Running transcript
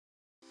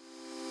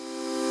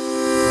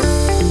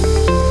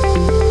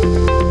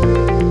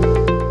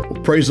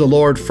Praise the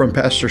Lord from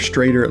Pastor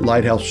Strader at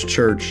Lighthouse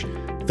Church.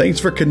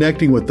 Thanks for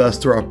connecting with us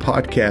through our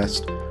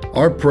podcast.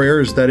 Our prayer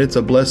is that it's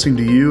a blessing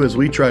to you as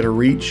we try to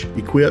reach,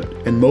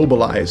 equip, and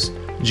mobilize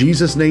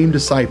Jesus-named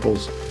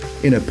disciples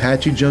in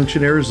Apache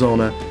Junction,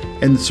 Arizona,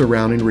 and the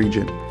surrounding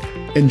region.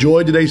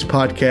 Enjoy today's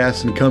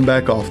podcast and come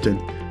back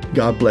often.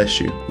 God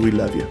bless you. We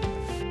love you.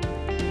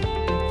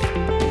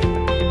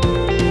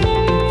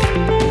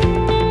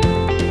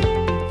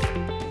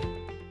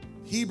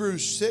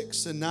 Hebrews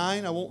 6 and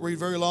 9. I won't read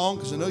very long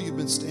because I know you've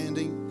been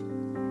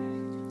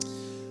standing.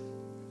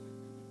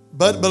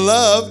 But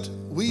beloved,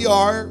 we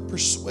are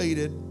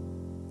persuaded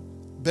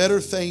better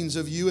things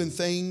of you and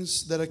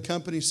things that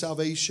accompany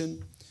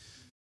salvation,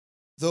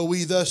 though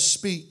we thus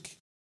speak.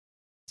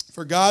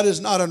 For God is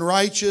not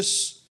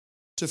unrighteous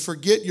to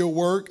forget your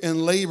work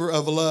and labor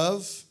of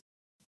love,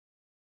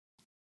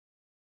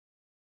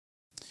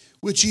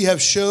 which ye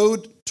have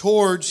showed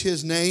towards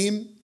his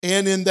name,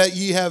 and in that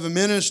ye have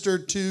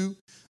ministered to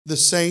the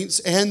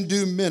saints and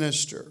do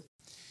minister.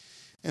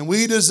 And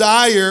we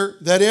desire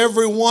that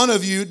every one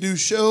of you do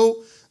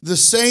show the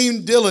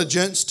same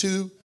diligence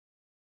to,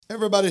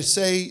 everybody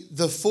say,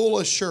 the full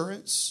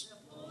assurance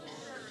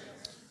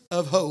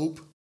of hope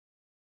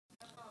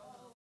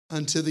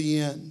unto the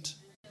end.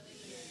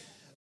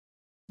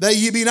 That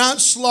ye be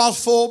not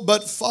slothful,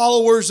 but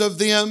followers of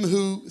them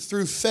who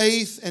through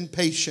faith and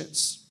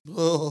patience,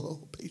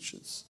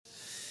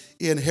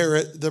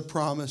 inherit the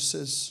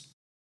promises.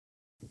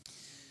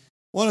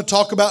 I want to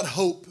talk about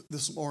hope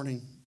this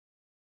morning.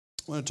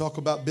 I want to talk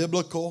about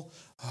biblical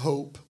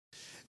hope.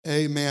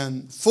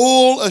 Amen.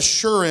 Full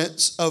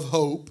assurance of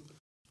hope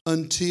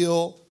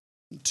until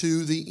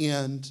to the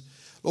end.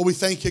 Lord, we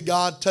thank you,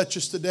 God. Touch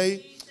us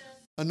today.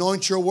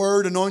 Anoint your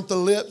word. Anoint the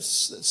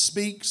lips that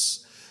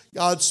speaks.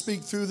 God,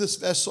 speak through this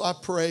vessel, I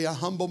pray. I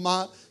humble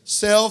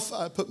myself.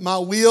 I put my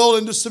will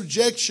into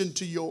subjection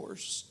to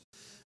yours.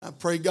 I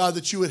pray, God,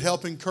 that you would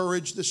help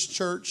encourage this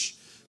church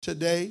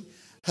today.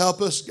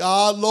 Help us,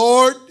 God,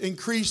 Lord,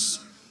 increase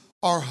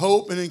our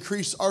hope and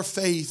increase our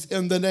faith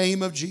in the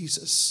name of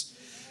Jesus.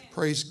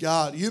 Praise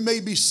God. You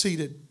may be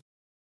seated.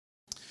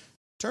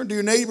 Turn to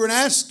your neighbor and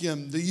ask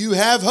him, do you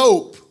have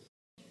hope?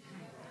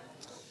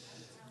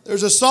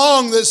 There's a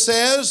song that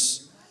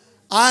says,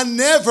 I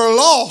never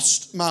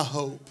lost my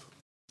hope.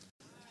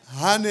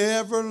 I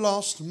never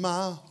lost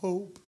my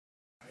hope.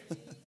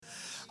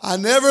 I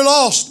never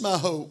lost my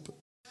hope.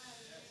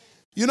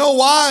 You know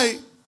why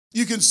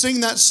you can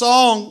sing that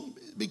song?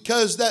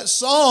 Because that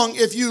song,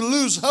 if you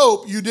lose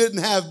hope, you didn't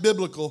have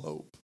biblical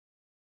hope.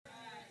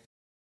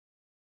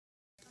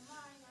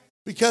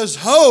 Because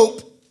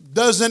hope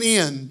doesn't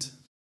end.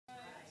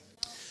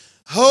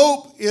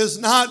 Hope is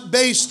not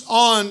based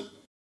on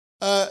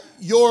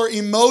your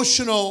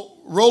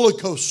emotional roller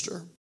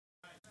coaster.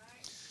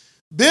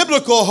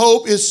 Biblical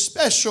hope is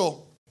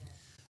special.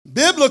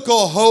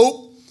 Biblical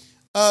hope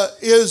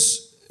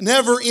is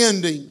never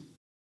ending.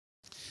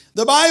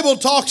 The Bible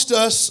talks to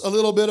us a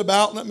little bit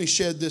about, let me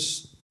shed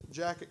this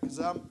jacket because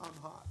I'm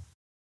hot.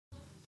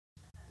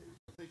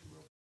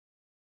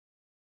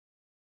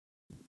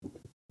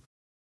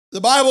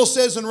 The Bible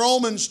says in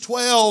Romans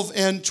 12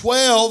 and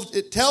 12,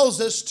 it tells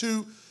us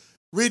to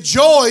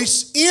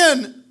rejoice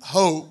in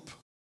hope.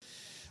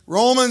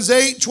 Romans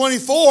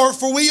 8:24,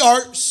 for we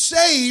are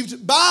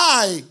saved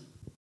by.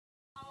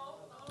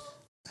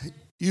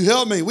 You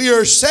help me. We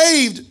are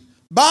saved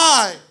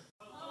by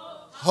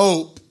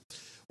hope.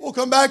 We'll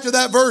come back to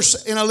that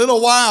verse in a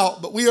little while,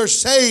 but we are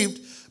saved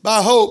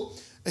by hope.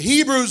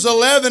 Hebrews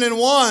 11 and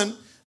 1,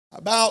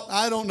 about,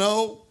 I don't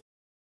know,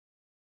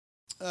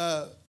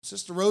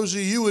 Sister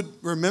Rosie, you would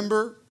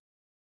remember,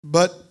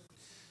 but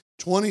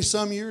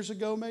 20-some years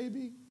ago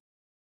maybe?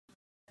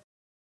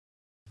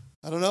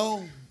 I don't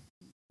know.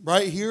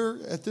 Right here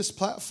at this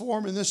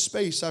platform, in this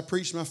space, I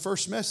preached my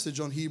first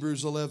message on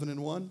Hebrews 11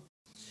 and 1.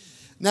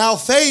 Now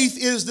faith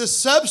is the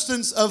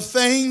substance of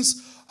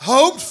things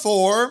hoped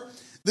for,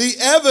 the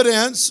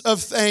evidence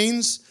of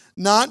things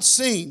not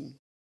seen.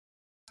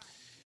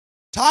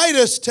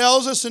 Titus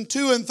tells us in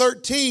 2 and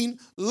 13,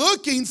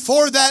 looking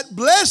for that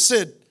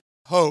blessed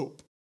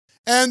hope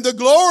and the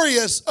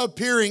glorious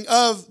appearing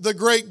of the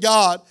great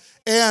God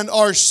and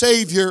our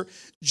Savior,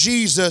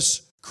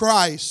 Jesus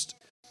Christ.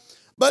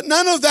 But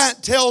none of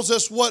that tells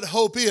us what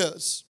hope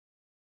is.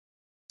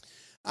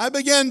 I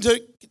began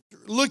to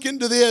look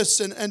into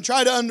this and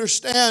try to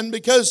understand,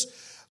 because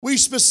we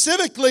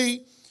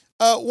specifically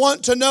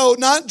want to know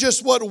not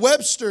just what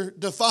Webster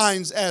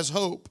defines as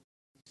hope,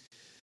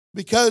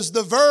 because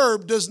the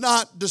verb does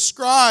not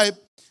describe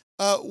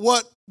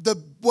what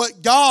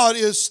God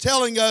is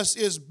telling us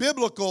is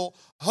biblical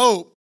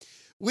hope.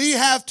 We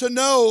have to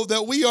know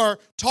that we are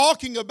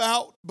talking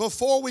about,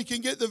 before we can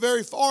get the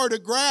very far to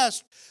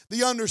grasp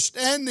the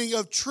understanding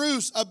of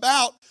truths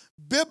about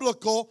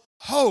biblical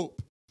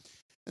hope.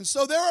 And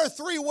so there are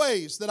three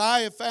ways that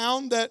I have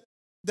found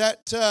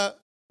that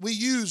we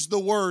use the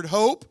word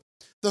hope.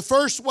 The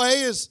first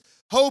way is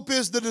hope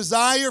is the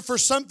desire for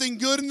something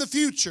good in the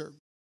future.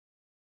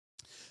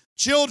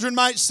 Children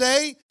might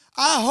say,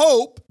 I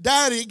hope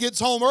Daddy gets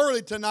home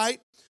early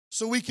tonight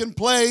so we can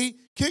play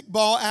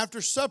kickball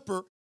after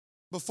supper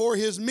before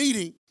his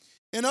meeting.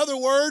 In other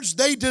words,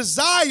 they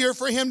desire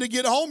for him to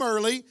get home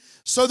early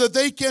so that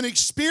they can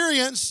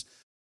experience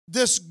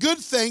this good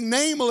thing,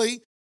 namely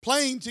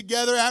playing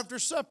together after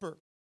supper.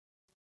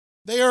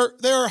 They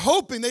are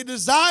hoping, they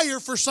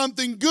desire for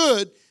something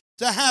good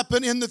to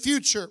happen in the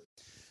future.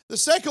 The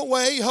second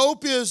way,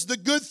 hope is the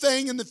good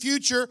thing in the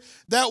future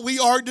that we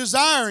are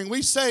desiring.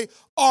 We say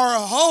our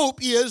hope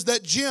is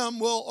that Jim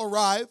will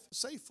arrive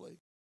safely.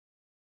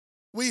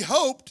 We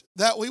hoped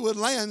that we would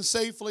land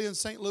safely in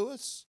St.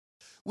 Louis.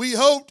 We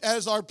hoped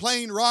as our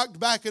plane rocked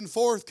back and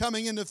forth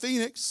coming into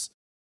Phoenix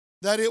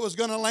that it was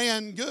going to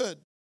land good.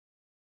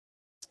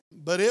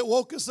 But it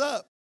woke us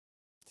up.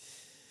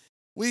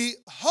 We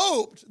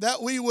hoped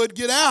that we would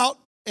get out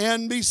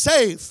and be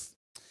safe.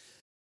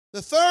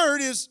 The third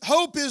is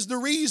hope is the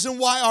reason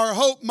why our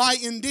hope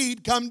might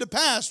indeed come to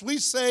pass. We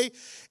say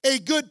a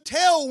good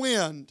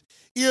tailwind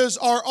is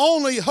our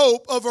only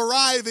hope of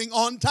arriving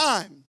on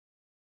time.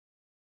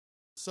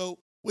 So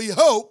we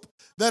hope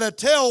that a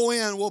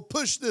tailwind will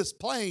push this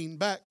plane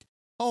back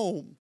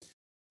home.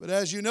 But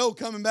as you know,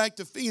 coming back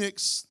to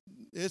Phoenix,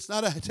 it's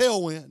not a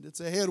tailwind,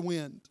 it's a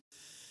headwind.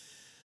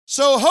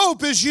 So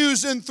hope is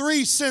used in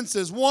three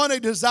senses. One, a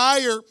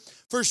desire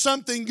for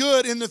something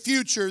good in the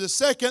future. The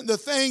second, the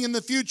thing in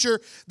the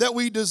future that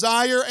we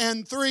desire.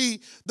 And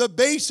three, the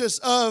basis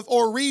of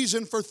or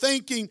reason for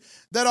thinking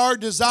that our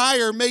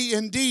desire may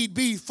indeed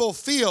be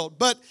fulfilled.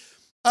 But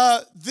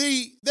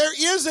there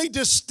is a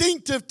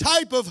distinctive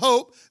type of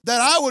hope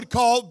that I would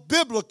call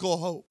biblical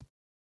hope.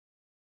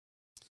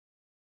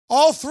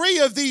 All three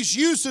of these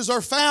uses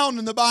are found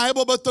in the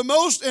Bible, but the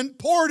most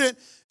important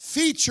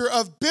feature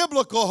of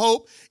biblical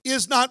hope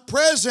is not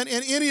present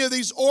in any of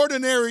these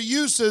ordinary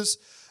uses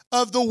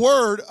of the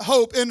word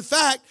hope. In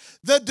fact,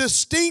 the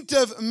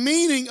distinctive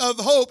meaning of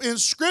hope in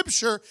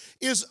Scripture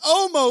is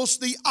almost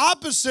the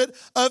opposite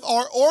of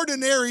our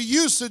ordinary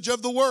usage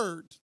of the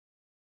word.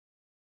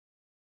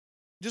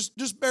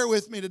 Just bear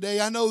with me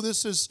today. I know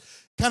this is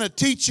kind of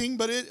teaching,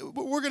 but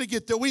we're going to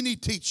get there. We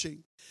need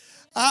teaching.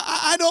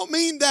 I don't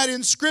mean that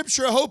in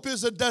Scripture hope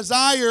is a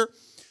desire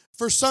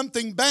for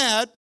something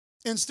bad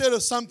instead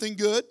of something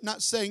good.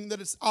 Not saying that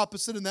it's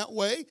opposite in that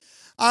way.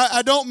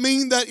 I don't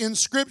mean that in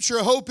Scripture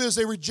hope is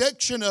a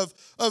rejection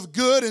of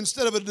good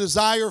instead of a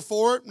desire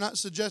for it. I'm not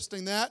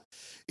suggesting that.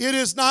 It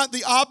is not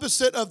the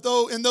opposite of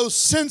in those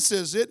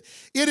senses. It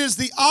is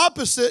the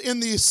opposite in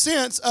the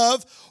sense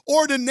of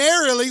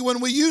ordinarily when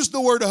we use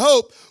the word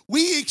hope,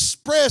 we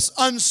express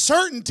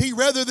uncertainty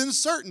rather than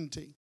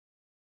certainty.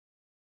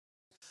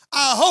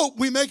 I hope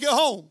we make it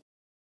home.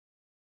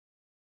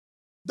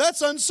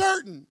 That's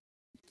uncertain.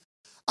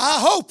 I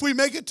hope we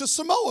make it to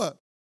Samoa.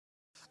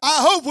 I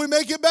hope we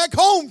make it back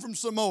home from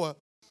Samoa.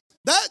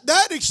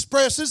 That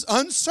expresses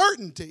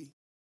uncertainty.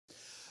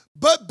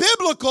 But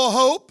biblical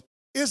hope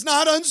is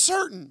not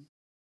uncertain.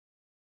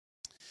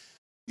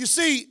 You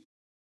see,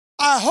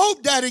 I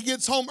hope Daddy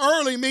gets home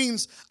early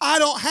means I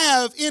don't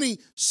have any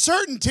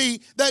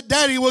certainty that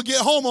Daddy will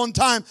get home on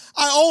time.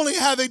 I only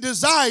have a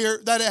desire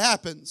that it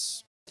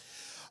happens.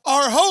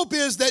 Our hope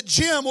is that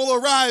Jim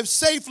will arrive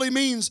safely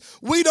means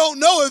we don't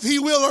know if he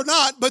will or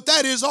not, but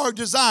that is our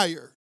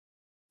desire.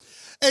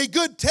 A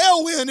good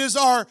tailwind is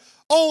our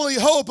only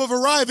hope of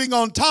arriving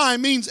on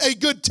time, means a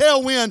good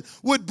tailwind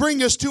would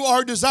bring us to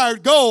our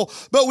desired goal,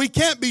 but we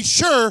can't be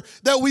sure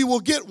that we will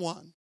get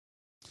one.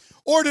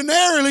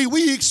 Ordinarily,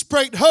 we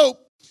express hope.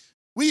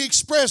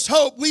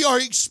 We are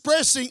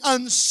expressing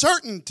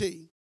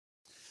uncertainty.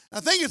 I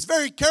think it's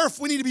very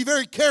careful. We need to be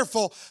very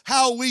careful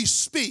how we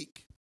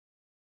speak.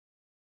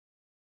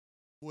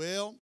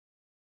 Well,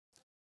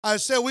 I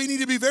said we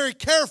need to be very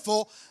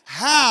careful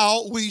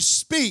how we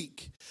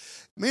speak.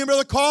 Me and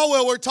Brother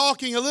Caldwell were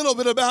talking a little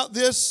bit about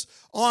this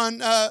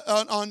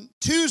on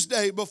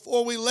Tuesday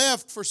before we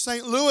left for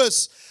St.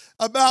 Louis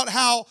about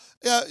how,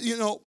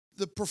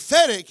 the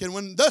prophetic and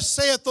when thus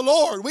saith the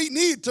Lord, we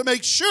need to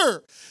make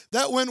sure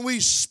that when we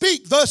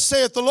speak thus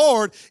saith the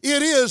Lord,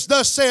 it is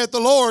thus saith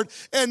the Lord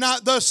and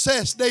not thus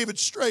saith David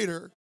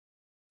Strader.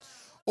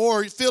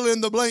 Or fill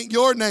in the blank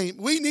your name.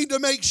 We need to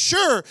make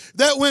sure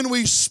that when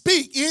we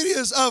speak, it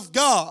is of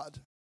God.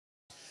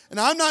 And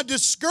I'm not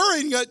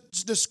discouraging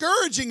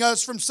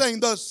us from saying,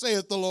 thus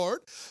saith the Lord,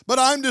 but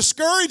I'm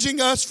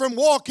discouraging us from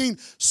walking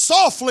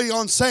softly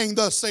on saying,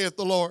 thus saith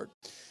the Lord.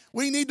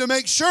 We need to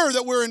make sure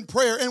that we're in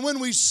prayer. And when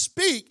we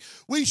speak,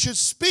 we should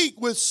speak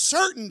with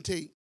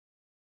certainty.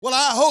 Well,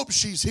 I hope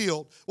she's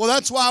healed. Well,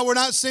 that's why we're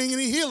not seeing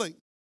any healing.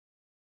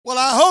 Well,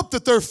 I hope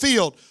that they're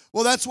filled.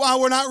 Well, that's why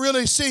we're not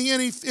really seeing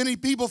any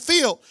people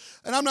filled.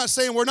 And I'm not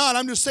saying we're not.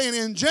 I'm just saying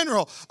in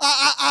general.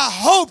 I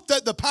hope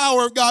that the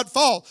power of God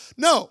falls.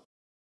 No.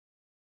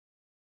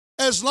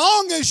 As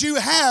long as you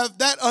have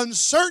that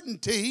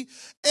uncertainty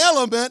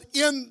element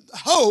in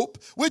hope,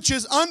 which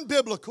is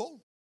unbiblical,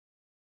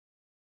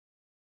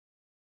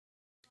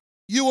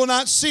 you will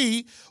not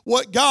see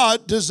what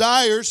God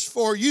desires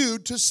for you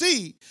to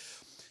see.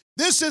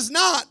 This is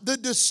not the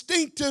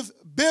distinctive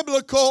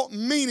biblical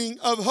meaning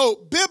of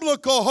hope.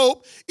 Biblical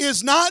hope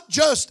is not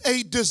just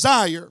a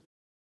desire.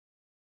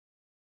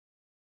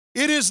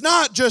 It is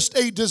not just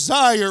a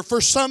desire for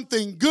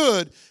something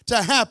good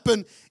to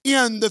happen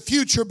in the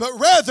future, but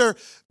rather,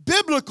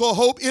 biblical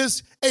hope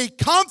is a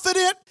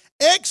confident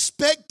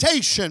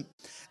expectation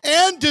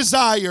and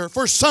desire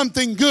for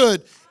something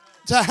good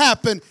to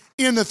happen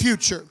in the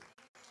future.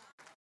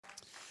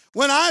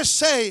 When I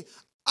say,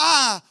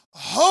 I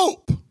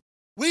hope,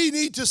 we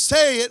need to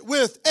say it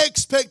with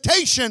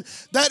expectation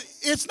that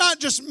it's not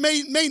just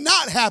may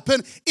not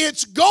happen,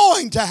 it's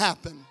going to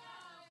happen.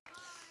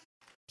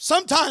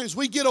 Sometimes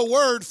we get a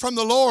word from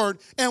the Lord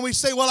and we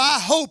say, well, I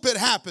hope it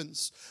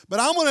happens.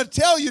 But I'm going to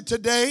tell you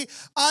today,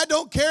 I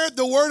don't care if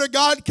the word of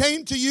God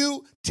came to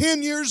you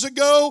 10 years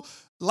ago,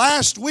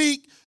 last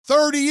week,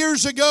 30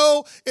 years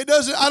ago.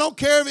 I don't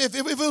care if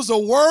it was a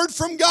word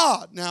from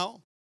God.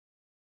 Now,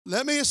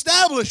 let me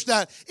establish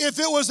that. If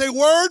it was a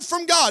word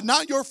from God,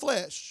 not your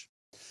flesh,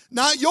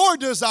 not your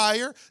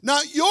desire,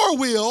 not your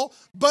will,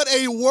 but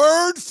a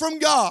word from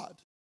God,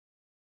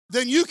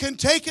 then you can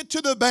take it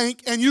to the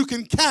bank and you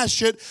can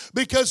cash it,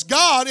 because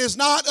God is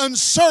not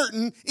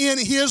uncertain in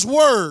His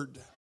word.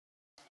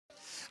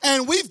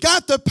 And we've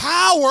got the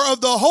power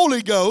of the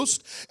Holy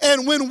Ghost,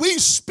 and when we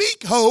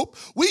speak hope,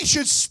 we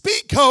should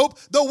speak hope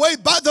the way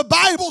the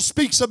Bible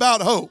speaks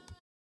about hope.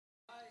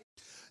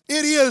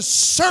 It is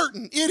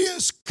certain, it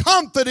is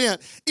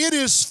confident, it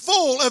is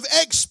full of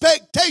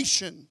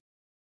expectation.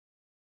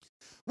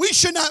 We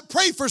should not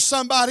pray for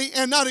somebody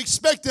and not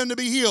expect them to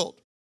be healed.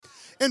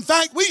 In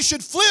fact, we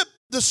should flip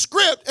the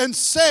script and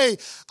say,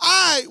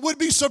 I would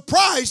be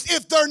surprised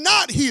if they're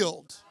not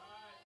healed.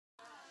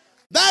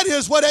 That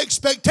is what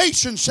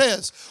expectation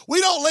says. We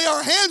don't lay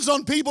our hands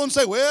on people and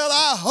say, well,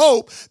 I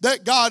hope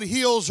that God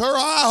heals her.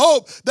 I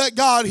hope that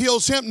God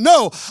heals him.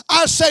 No,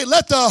 I say,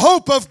 let the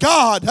hope of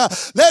God,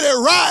 let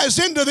it rise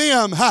into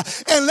them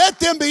and let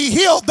them be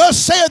healed. Thus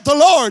saith the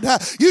Lord,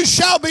 you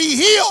shall be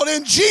healed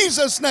in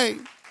Jesus'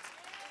 name.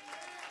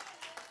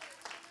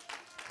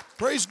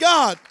 Praise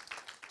God.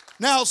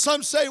 Now,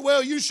 some say,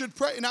 well, you should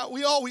pray. Now,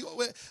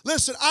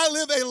 listen, I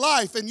live a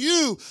life, and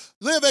you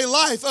live a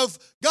life of,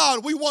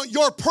 God, we want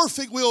your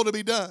perfect will to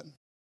be done.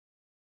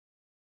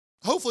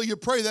 Hopefully, you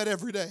pray that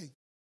every day.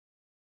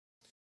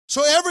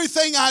 So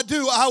everything I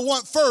do, I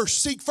want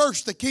seek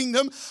first the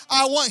kingdom.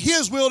 I want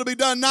His will to be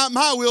done, not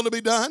my will to be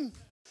done.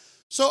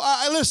 So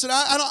I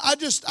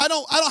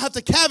don't have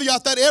to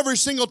caveat that every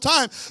single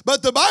time.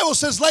 But the Bible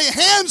says, lay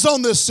hands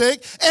on the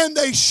sick, and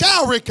they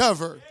shall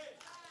recover.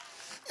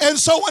 And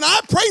so when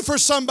I pray for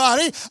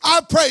somebody,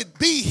 I pray,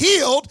 be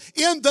healed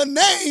in the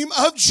name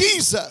of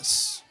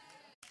Jesus.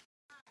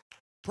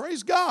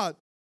 Praise God.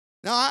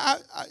 Now,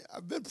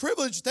 I've been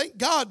privileged, thank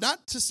God,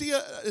 not to see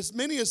as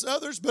many as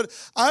others, but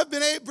I've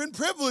been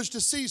privileged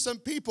to see some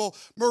people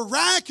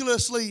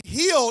miraculously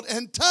healed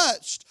and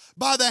touched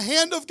by the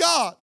hand of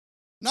God.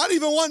 Not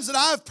even ones that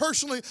I've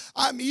personally,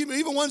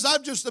 even ones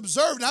I've just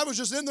observed, and I was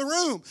just in the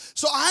room.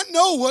 So I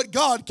know what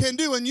God can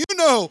do, and you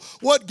know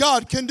what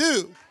God can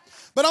do.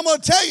 But I'm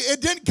going to tell you, it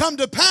didn't come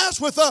to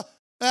pass with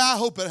I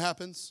hope it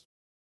happens.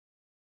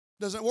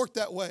 It doesn't work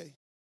that way.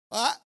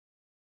 I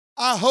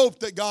hope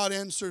that God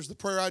answers the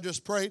prayer I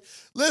just prayed.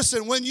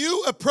 Listen, when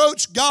you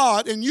approach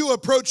God and you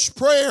approach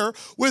prayer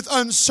with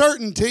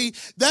uncertainty,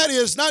 that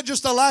is not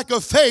just a lack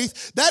of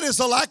faith, that is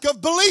a lack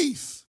of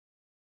belief.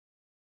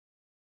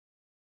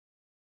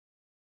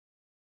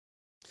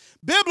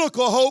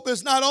 Biblical hope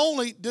is not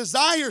only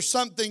desire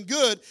something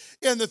good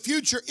in the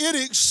future,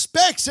 it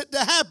expects it to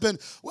happen.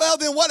 Well,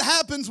 then what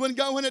happens when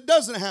it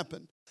doesn't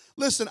happen?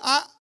 Listen,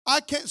 I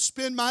can't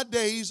spend my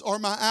days or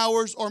my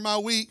hours or my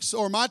weeks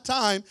or my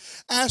time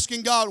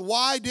asking God,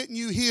 why didn't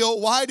you heal?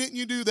 Why didn't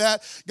you do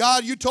that?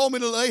 God, you told me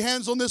to lay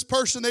hands on this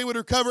person, they would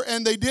recover,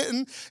 and they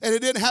didn't, and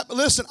it didn't happen.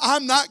 Listen,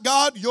 I'm not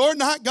God. You're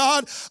not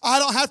God. I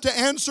don't have to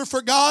answer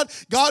for God.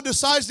 God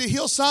decides to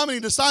heal some, and He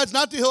decides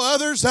not to heal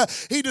others.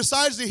 He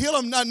decides to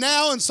heal them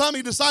now, and some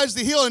He decides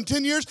to heal in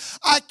 10 years.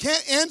 I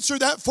can't answer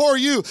that for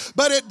you,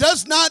 but it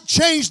does not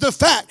change the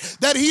fact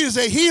that He is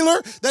a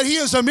healer, that He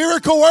is a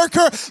miracle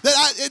worker,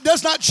 it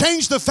does not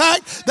change the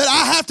fact that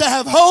I have to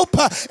have hope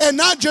and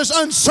not just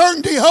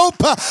uncertainty hope,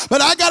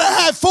 but I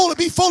got to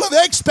be full of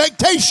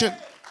expectation.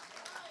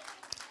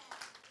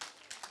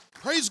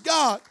 Praise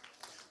God.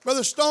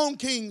 Brother Stone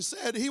King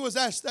said, he was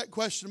asked that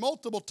question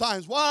multiple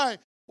times. Why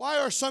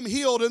are some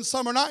healed and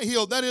some are not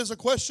healed? That is a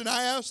question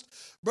I asked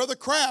Brother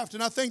Kraft,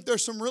 and I think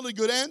there's some really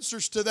good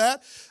answers to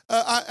that.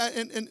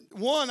 And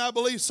one, I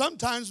believe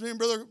sometimes, me and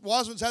Brother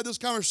Wasman's had this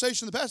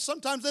conversation in the past,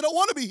 sometimes they don't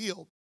want to be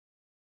healed.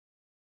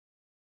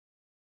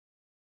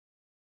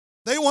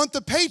 They want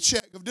the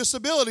paycheck of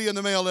disability in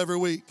the mail every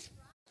week.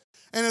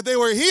 And if they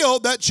were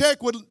healed, that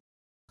check would...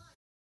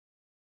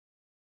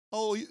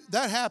 Oh,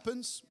 that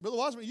happens. Brother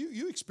Wasman,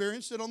 you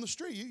experienced it on the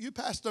street. You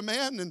passed a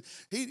man, and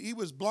he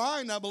was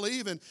blind, I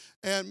believe, and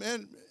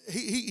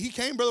he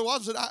came, Brother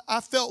Wasman, said, I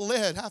felt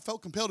led. I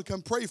felt compelled to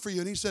come pray for you.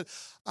 And he said,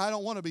 I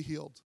don't want to be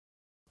healed.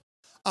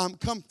 I'm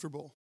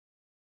comfortable.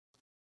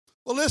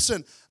 Well,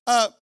 listen,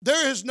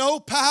 there is no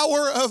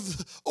power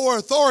or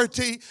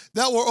authority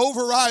that will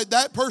override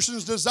that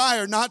person's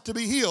desire not to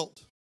be healed.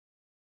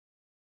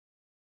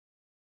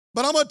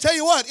 But I'm going to tell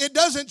you what, it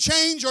doesn't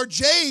change or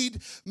jade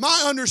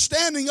my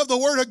understanding of the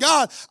Word of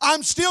God.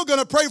 I'm still going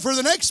to pray for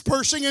the next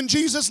person in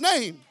Jesus'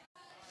 name.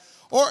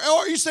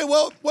 Or you say,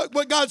 well,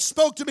 what God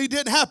spoke to me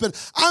didn't happen.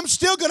 I'm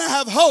still going to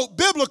have hope,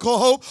 biblical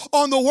hope,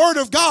 on the Word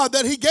of God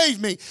that He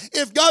gave me.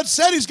 If God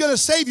said He's going to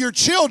save your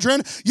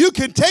children, you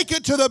can take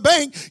it to the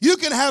bank. You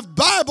can have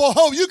Bible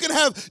hope. You can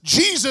have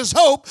Jesus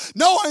hope,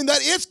 knowing that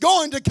it's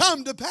going to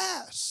come to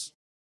pass.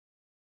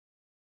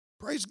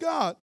 Praise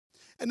God.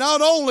 And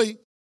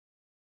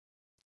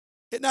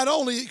it not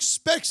only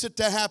expects it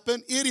to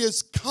happen, it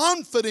is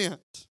confident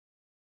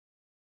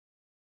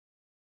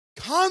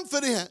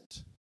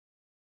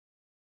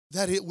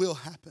that it will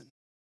happen.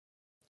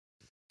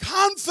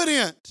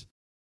 Confident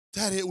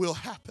that it will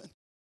happen.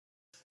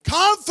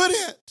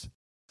 Confident,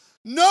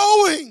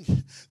 knowing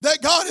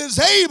that God is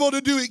able to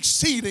do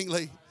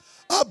exceedingly,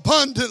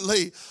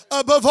 abundantly,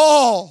 above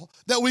all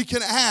that we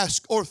can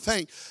ask or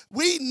think.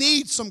 We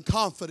need some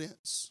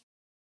confidence.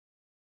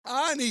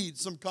 I need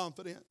some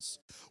confidence.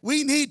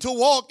 We need to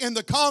walk in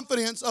the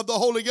confidence of the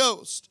Holy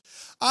Ghost.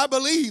 I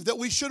believe that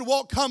we should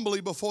walk humbly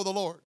before the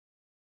Lord.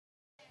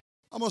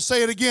 I'm going to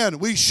say it again.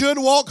 We should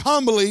walk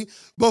humbly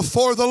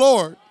before the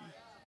Lord.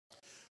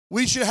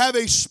 We should have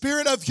a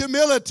spirit of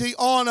humility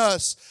on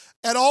us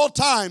at all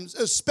times,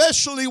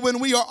 especially when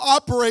we are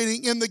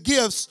operating in the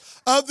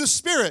gifts of the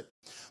Spirit.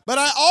 But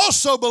I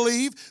also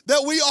believe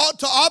that we ought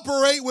to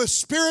operate with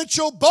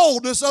spiritual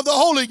boldness of the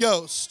Holy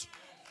Ghost.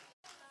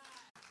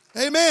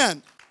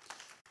 Amen.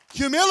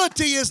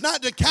 Humility is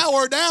not to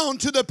cower down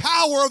to the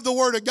power of the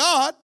Word of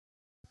God.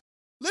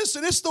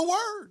 Listen, it's the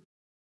Word.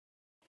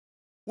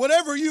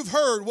 Whatever you've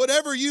heard,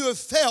 whatever you have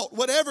felt,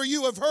 whatever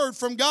you have heard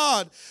from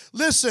God,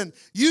 listen,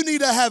 you need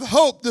to have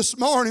hope this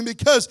morning,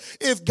 because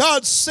if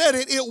God said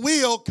it, it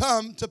will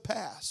come to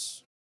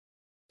pass.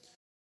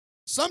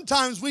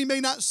 Sometimes we may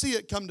not see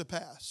it come to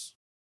pass,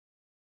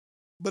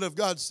 but if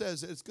God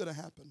says it, it's going to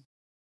happen.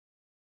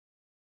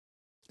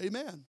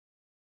 Amen.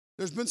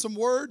 There's been some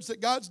words that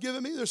God's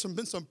given me. There's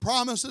been some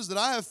promises that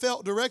I have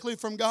felt directly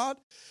from God,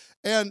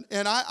 and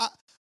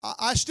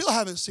I still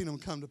haven't seen them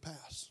come to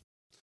pass.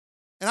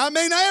 And I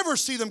may not ever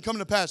see them come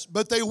to pass,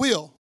 but they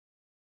will,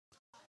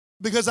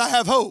 because I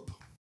have hope.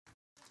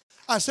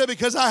 I said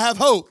because I have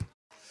hope.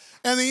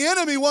 And the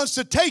enemy wants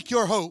to take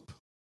your hope.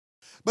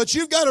 But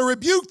you've got to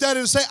rebuke that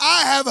and say,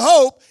 I have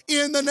hope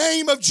in the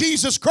name of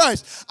Jesus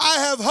Christ. I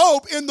have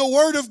hope in the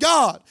Word of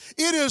God.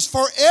 It is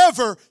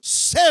forever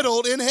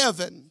settled in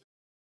heaven.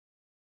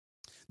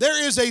 There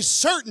is a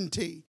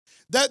certainty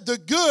that the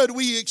good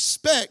we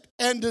expect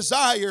and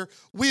desire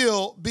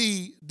will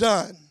be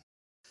done.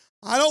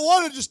 I don't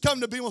want to just come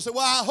to people and say,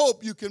 well, I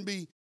hope you can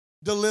be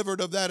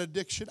delivered of that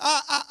addiction.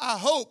 I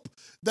hope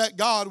that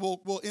God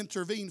will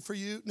intervene for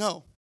you.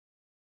 No.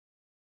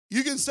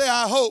 You can say,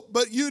 I hope,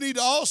 but you need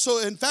to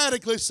also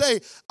emphatically say,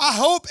 I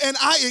hope and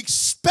I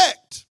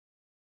expect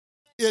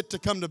it to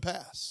come to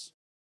pass.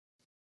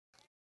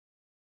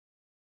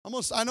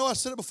 I know I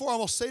said it before, I'm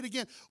going to say it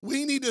again.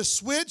 We need to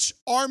switch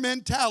our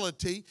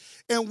mentality,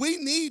 and we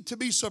need to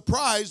be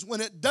surprised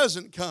when it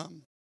doesn't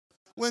come,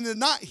 when they're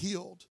not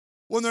healed,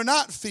 when they're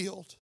not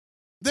filled.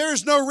 There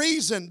is no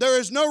reason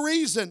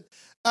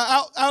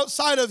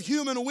outside of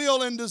human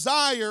will and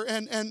desire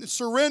and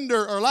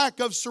surrender or lack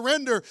of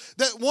surrender,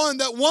 that one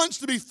that wants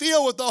to be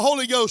filled with the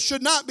Holy Ghost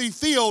should not be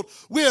filled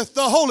with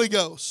the Holy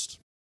Ghost.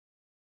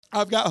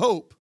 I've got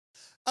hope.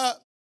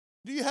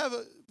 Do you have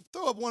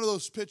throw up one of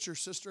those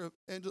pictures, sister,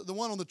 and the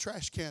one on the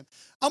trash can.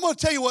 I'm going to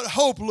tell you what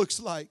hope looks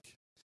like.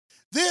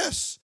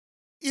 This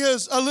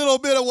is a little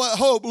bit of what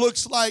hope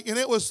looks like, and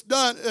it was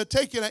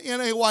taken at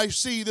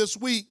NAYC this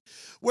week,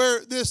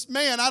 where this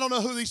man, I don't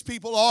know who these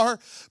people are,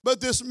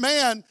 but this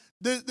man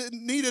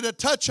needed a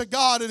touch of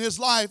God in his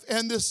life,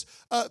 and this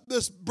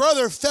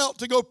brother felt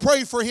to go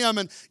pray for him,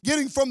 and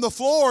getting from the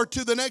floor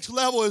to the next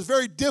level is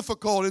very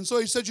difficult, and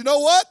so he said, you know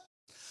what?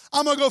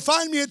 I'm going to go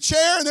find me a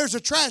chair, and there's a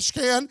trash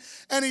can.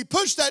 And he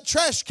pushed that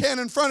trash can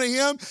in front of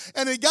him,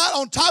 and he got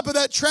on top of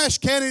that trash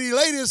can, and he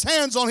laid his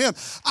hands on him.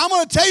 I'm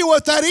going to tell you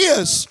what that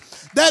is.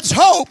 That's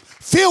hope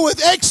filled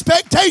with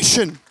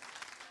expectation.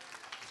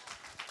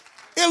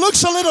 It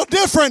looks a little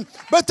different,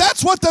 but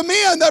that's what the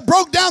men that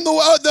broke down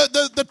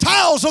the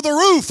tiles of the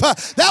roof,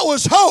 that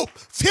was hope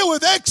filled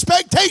with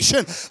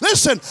expectation.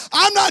 Listen,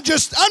 I'm not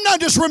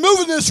just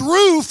removing this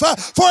roof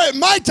for it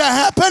might to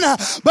happen,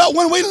 but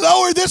when we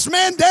lower this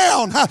man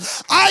down,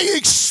 I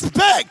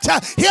expect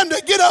him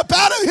to get up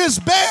out of his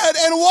bed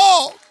and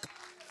walk.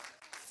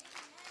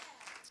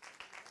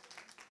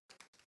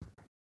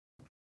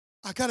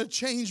 I got to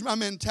change my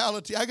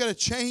mentality. I got to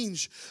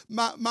change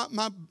my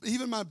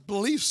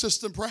belief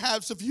system,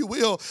 perhaps, if you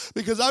will,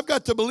 because I've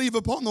got to believe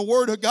upon the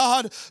Word of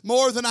God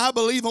more than I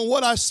believe on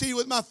what I see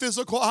with my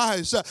physical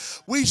eyes.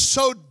 We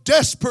so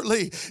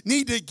desperately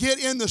need to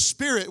get in the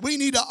Spirit. We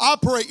need to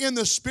operate in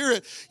the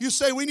Spirit. You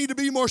say we need to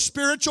be more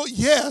spiritual?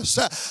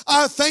 Yes,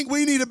 I think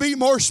we need to be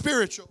more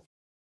spiritual.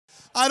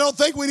 I don't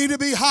think we need to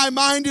be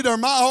high-minded or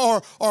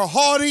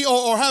haughty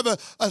or have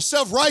a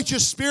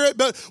self-righteous spirit,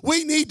 but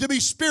we need to be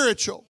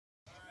spiritual.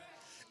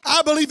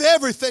 I believe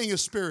everything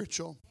is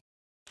spiritual.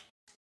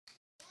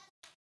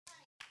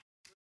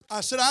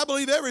 I said, I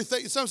believe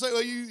everything. Some say,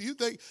 well, you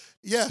think,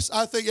 yes,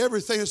 I think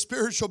everything is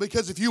spiritual,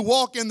 because if you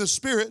walk in the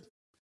Spirit,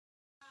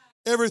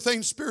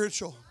 everything's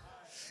spiritual.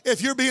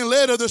 If you're being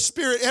led of the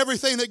Spirit,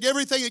 everything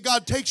that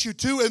God takes you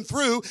to and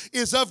through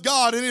is of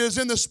God, and it is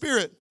in the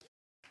Spirit.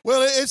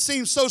 Well, it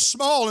seems so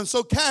small and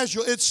so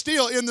casual. It's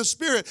still in the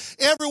Spirit.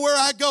 Everywhere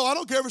I go, I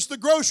don't care if it's the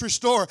grocery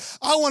store,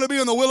 I want to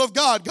be in the will of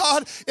God.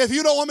 God, if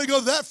you don't want me to go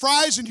to that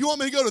Fry's and you want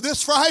me to go to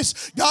this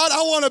Fry's, God,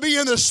 I want to be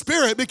in the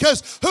Spirit,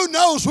 because who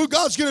knows who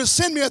God's going to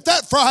send me at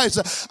that Fry's.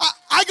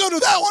 I go to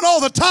that one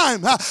all the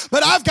time,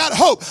 but I've got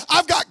hope.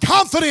 I've got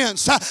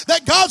confidence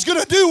that God's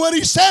going to do what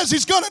He says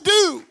He's going to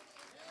do.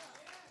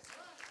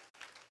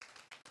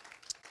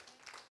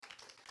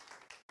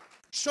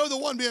 Show the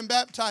one being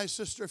baptized,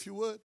 sister, if you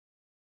would.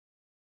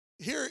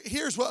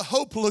 Here's what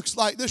hope looks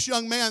like. This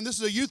young man, this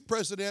is a youth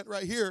president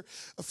right here,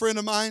 a friend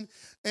of mine,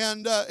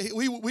 and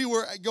we went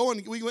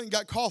and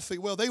got coffee.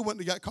 Well, they went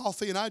and got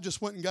coffee, and I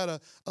just went and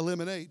got a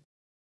lemonade,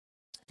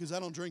 because I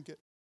don't drink it.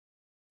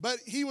 But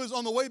he was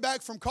on the way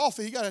back from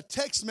coffee. He got a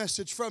text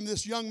message from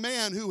this young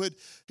man who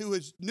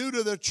was new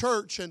to the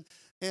church,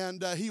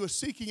 and he was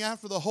seeking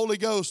after the Holy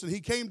Ghost, and he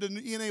came to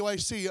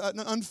NAYC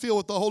unfilled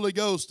with the Holy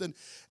Ghost, and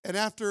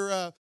after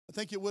I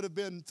think it would have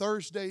been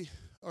Friday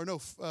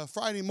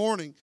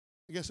morning.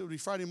 I guess it would be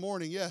Friday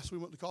morning. Yes, we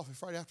went to coffee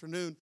Friday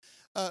afternoon.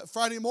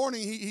 Friday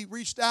morning, he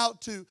reached out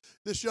to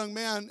this young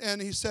man,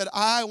 and he said,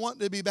 I want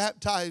to be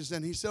baptized.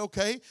 And he said,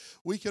 okay,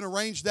 we can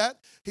arrange that.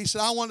 He said,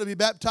 I want to be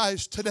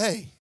baptized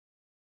today.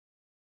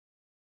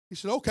 He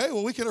said, okay,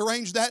 well, we can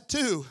arrange that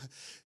too.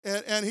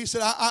 And he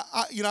said,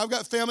 I've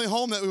got family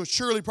home that would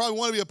surely probably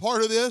want to be a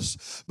part of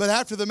this, but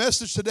after the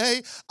message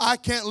today, I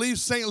can't leave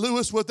St.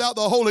 Louis without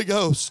the Holy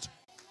Ghost.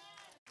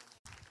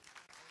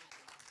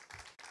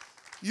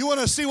 You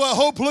want to see what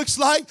hope looks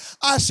like?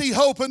 I see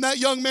hope in that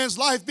young man's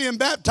life being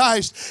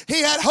baptized.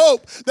 He had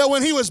hope that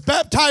when he was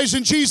baptized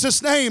in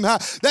Jesus' name,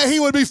 that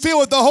he would be filled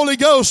with the Holy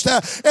Ghost.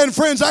 And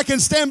friends, I can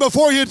stand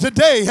before you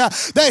today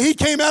that he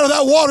came out of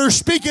that water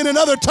speaking in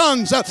other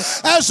tongues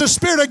as the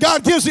Spirit of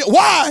God gives it.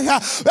 Why?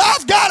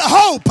 I've got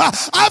hope.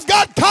 I've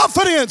got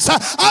confidence.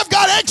 I've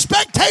got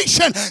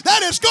expectation that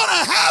it's going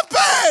to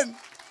happen.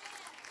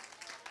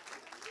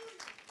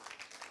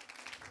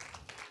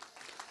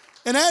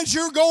 And as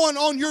you're going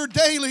on your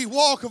daily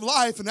walk of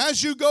life, and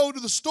as you go to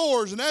the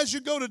stores, and as you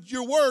go to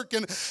your work,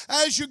 and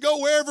as you go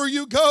wherever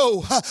you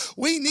go,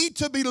 we need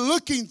to be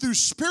looking through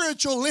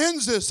spiritual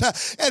lenses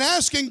and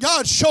asking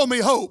God, show me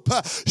hope.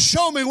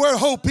 Show me where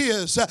hope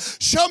is.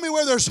 Show me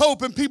where there's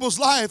hope in people's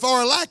life,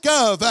 or a lack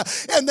of,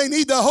 and they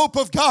need the hope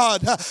of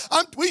God.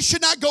 We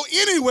should not go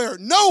anywhere,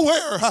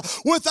 nowhere,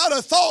 without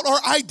a thought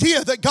or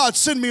idea that God,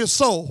 send me a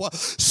soul.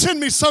 Send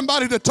me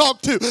somebody to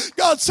talk to.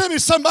 God, send me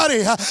somebody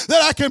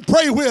that I can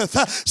pray with.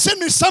 Send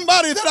me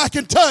somebody that I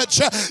can touch,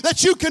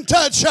 that you can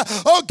touch.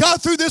 Oh,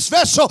 God, through this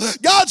vessel.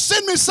 God,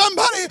 send me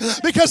somebody,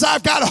 because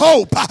I've got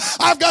hope.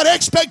 I've got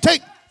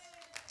expectation.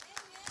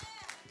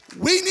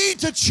 We need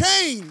to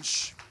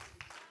change.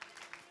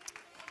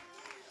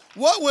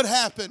 What would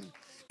happen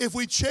if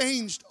we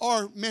changed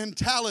our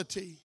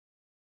mentality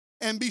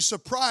and be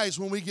surprised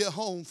when we get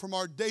home from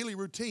our daily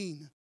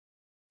routine?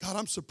 God,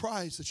 I'm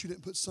surprised that you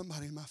didn't put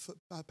somebody in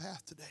my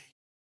path today,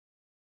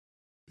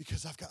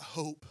 because I've got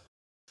hope.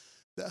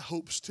 That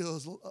hope still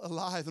is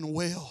alive and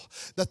well,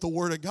 that the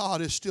Word of God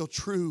is still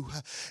true.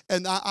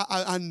 And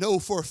I know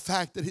for a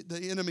fact that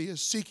the enemy is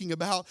seeking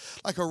about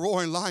like a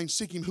roaring lion,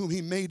 seeking whom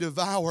he may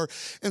devour.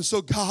 And so,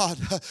 God,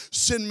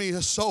 send me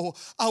a soul.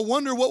 I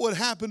wonder what would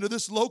happen to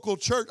this local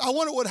church. I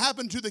wonder what would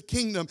happen to the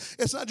kingdom.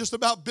 It's not just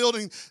about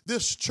building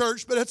this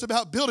church, but it's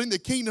about building the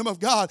kingdom of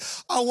God.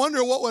 I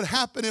wonder what would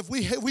happen if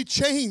we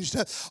changed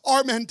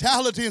our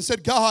mentality and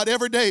said, God,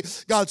 every day,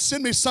 God,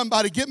 send me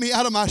somebody, get me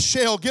out of my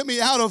shell, get me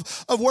out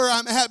of where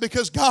I'm at,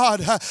 because God,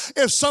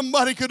 if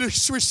somebody could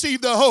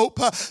receive the hope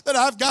that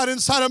I've got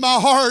inside of my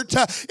heart,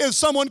 if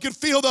someone could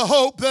feel the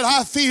hope that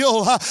I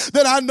feel,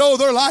 that I know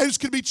their lives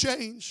could be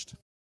changed.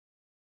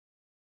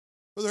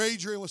 Brother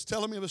Adrian was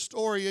telling me of a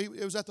story.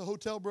 It was at the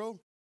hotel, bro,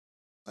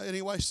 at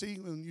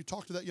NYC, when you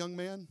talked to that young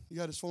man. You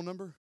got his phone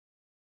number?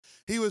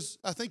 He was,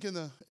 I think, in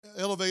the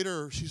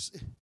elevator, or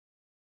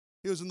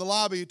he was in the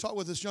lobby. He talked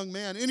with this young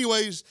man.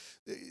 Anyways,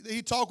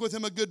 he talked with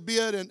him a good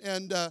bit, and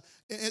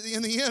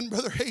in the end,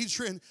 Brother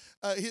Adrian,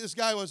 this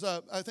guy was,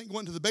 I think,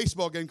 went to the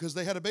baseball game, because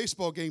they had a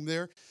baseball game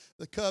there,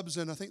 the Cubs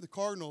and I think the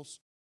Cardinals.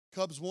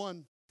 Cubs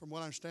won, from what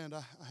I understand.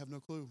 I have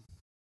no clue.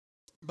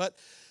 But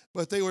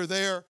they were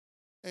there,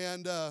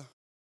 and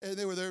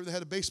they were there. They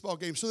had a baseball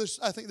game. So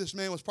I think this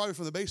man was probably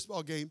from the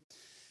baseball game.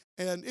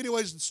 And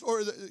anyways,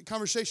 the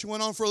conversation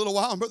went on for a little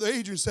while, and Brother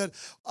Adrian said,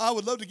 I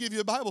would love to give you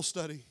a Bible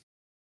study.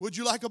 Would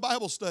you like a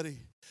Bible study?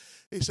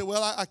 He said,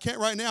 well, I can't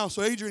right now.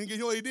 So Adrian, you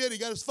know what he did? He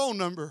got his phone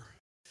number.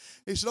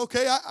 He said,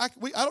 okay, I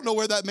don't know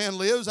where that man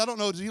lives. I don't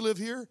know. Does he live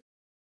here?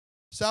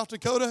 South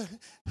Dakota,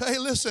 hey,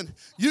 listen,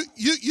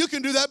 you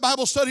can do that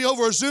Bible study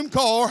over a Zoom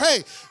call, or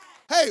hey,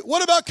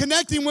 what about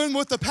connecting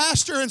with the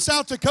pastor in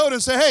South Dakota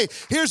and say, hey,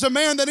 here's a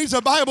man that needs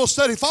a Bible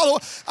study.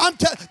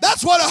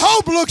 That's what a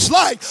hope looks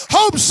like.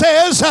 Hope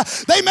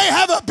says they may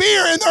have a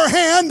beer in their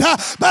hand,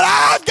 but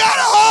I've got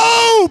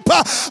hope.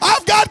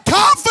 I've got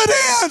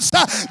confidence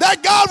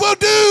that God will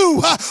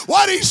do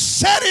what He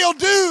said He'll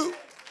do.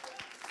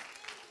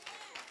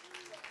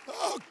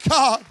 Oh,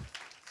 God,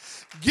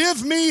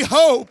 give me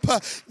hope.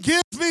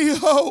 Give me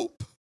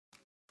hope.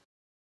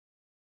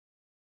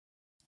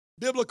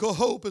 Biblical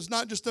hope is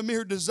not just a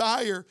mere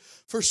desire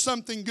for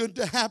something good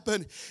to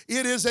happen.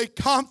 It is a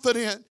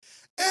confident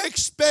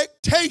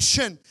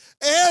expectation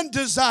and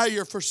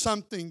desire for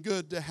something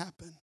good to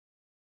happen.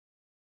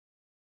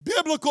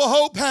 Biblical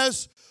hope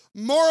has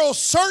moral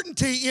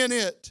certainty in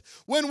it.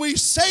 When we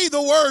say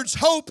the words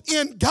hope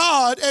in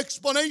God,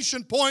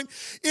 exclamation point,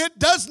 it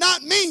does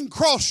not mean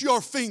cross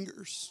your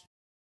fingers.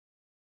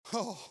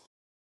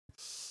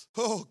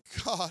 Oh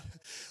God,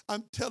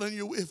 I'm telling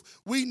you, if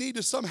we need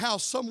to somehow,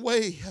 some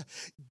way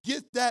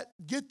get that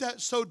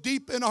so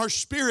deep in our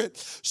spirit,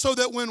 so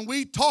that when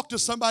we talk to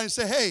somebody and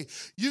say, hey,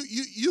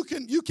 you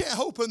can't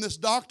hope in this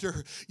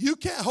doctor, you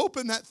can't hope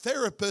in that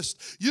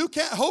therapist, you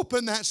can't hope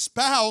in that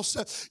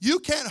spouse, you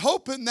can't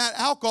hope in that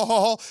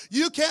alcohol,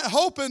 you can't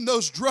hope in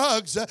those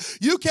drugs,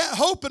 you can't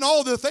hope in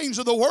all the things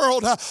of the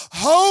world.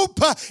 Hope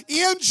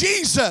in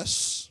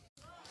Jesus.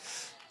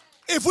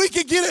 If we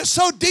could get it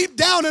so deep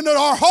down into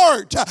our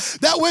heart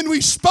that when we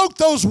spoke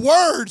those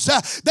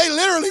words, they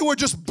literally were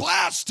just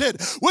blasted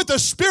with the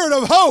spirit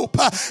of hope,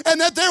 and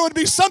that there would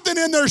be something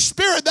in their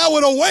spirit that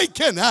would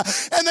awaken.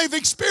 And they've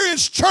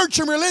experienced church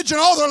and religion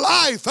all their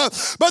life,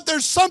 but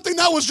there's something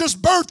that was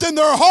just birthed in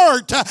their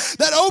heart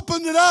that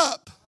opened it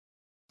up.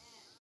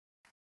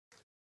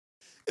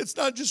 It's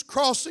not just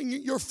crossing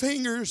your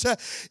fingers.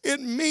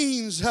 It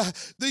means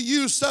the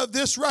use of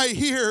this right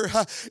here.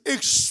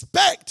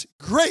 Expect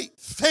great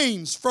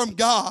things from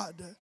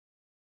God.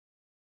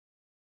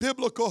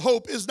 Biblical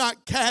hope is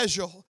not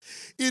casual.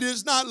 It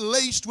is not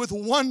laced with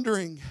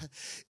wondering.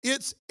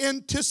 It's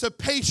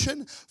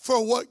anticipation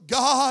for what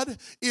God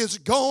is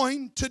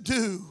going to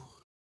do.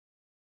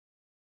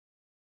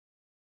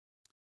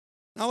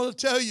 I want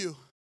to tell you,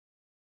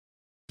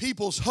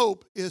 people's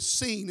hope is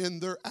seen in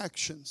their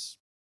actions.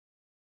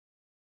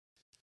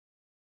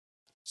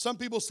 Some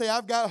people say,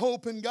 I've got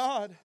hope in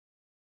God,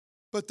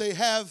 but they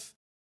have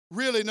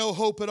really no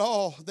hope at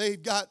all.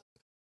 They've got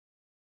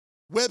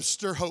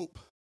Webster hope.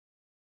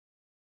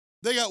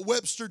 They got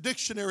Webster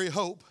dictionary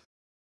hope,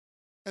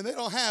 and they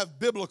don't have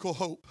biblical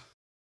hope.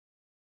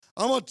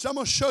 I'm going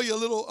to show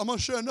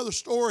you another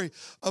story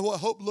of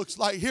what hope looks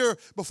like. Here,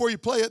 before you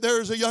play it,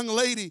 there is a young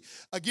lady,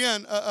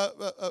 again,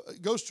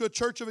 goes to a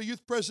church of a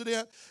youth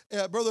president,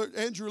 Brother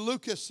Andrew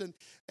Lucas,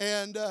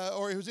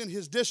 or he was in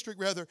his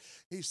district, rather,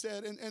 he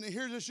said. And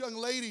here's this young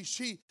lady,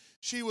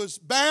 she was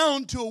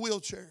bound to a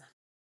wheelchair.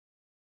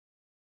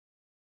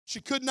 She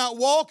could not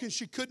walk and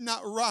she could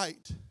not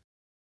write.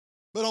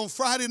 But on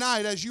Friday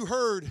night, as you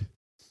heard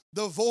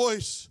the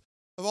voice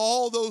of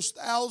all those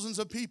thousands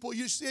of people,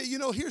 here's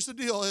the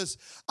deal is,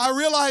 I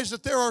realize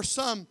that there are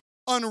some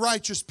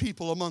unrighteous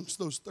people amongst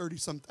those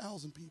 30-some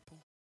thousand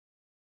people.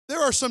 There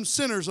are some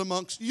sinners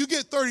amongst you.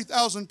 Get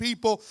 30,000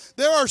 people.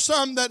 There are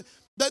some that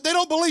they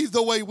don't believe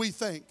the way we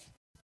think.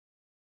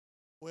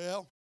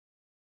 Well,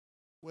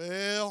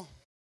 I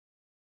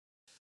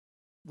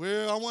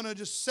want to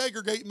just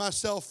segregate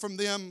myself from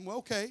them. Well,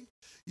 okay,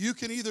 you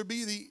can either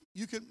be an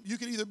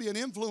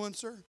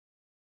influencer,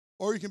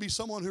 or you can be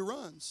someone who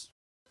runs.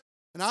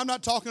 And I'm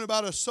not talking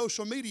about a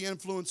social media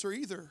influencer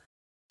either.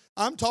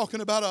 I'm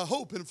talking about a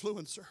hope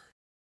influencer,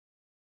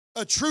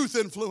 a truth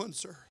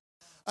influencer,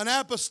 an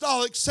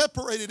apostolic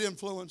separated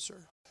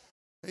influencer.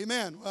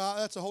 Amen. Well,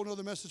 that's a whole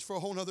other message for a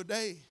whole other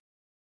day.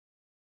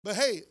 But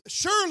hey,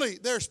 surely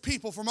there's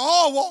people from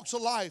all walks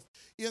of life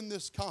in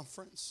this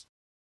conference.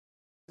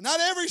 Not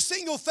every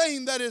single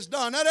thing that is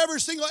done, not every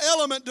single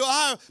element do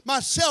I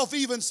myself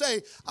even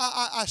say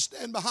I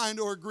stand behind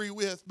or agree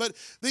with. But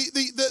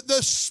the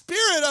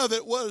spirit of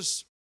it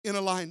was in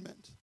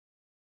alignment.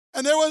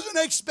 And there was an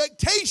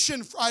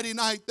expectation Friday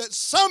night that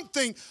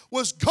something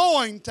was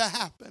going to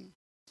happen.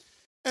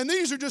 And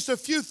these are just a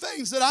few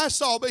things that I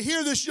saw. But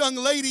here this young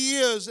lady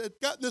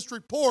got this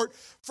report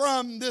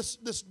from this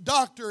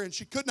doctor, and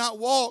she could not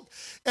walk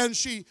and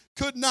she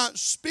could not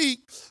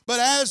speak.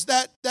 But as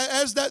that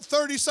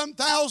 30-some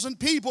thousand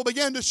people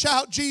began to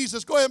shout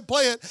Jesus, go ahead and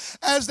play it.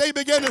 As they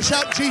began to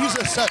shout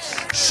Jesus,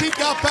 she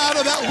got out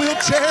of that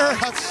wheelchair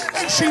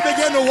and she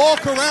began to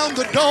walk around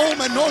the dome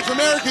at North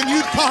American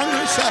Youth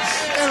Congress.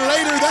 And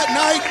later that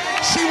night,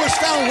 she was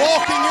found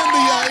walking in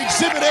the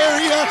exhibit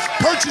area,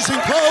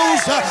 purchasing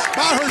clothes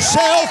by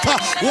herself,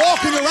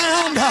 walking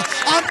around.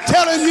 I'm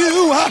telling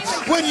you,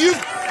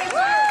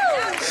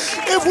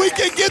 if we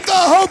can get the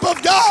hope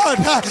of God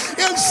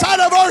inside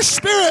of our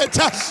spirit,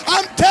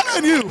 I'm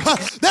telling you,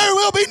 there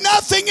will be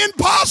nothing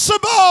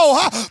impossible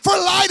for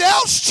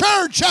Lighthouse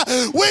Church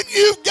when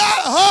you've got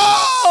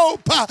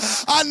hope.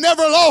 I I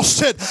never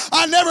lost it.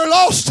 I never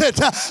lost it.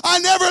 I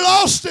never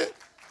lost it.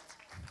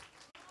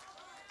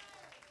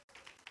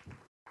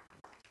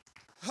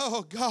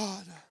 Oh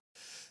God,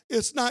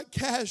 it's not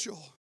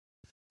casual.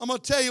 I'm going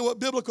to tell you what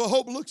biblical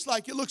hope looks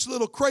like. It looks a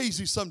little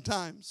crazy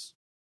sometimes.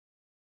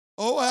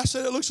 Oh, I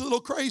said it looks a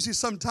little crazy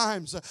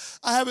sometimes.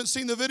 I haven't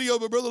seen the video,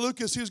 but Brother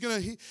Lucas, he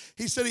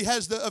said he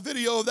has a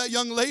video of that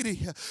young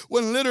lady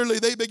when literally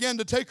they began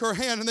to take her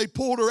hand and they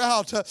pulled her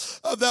out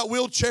of that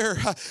wheelchair.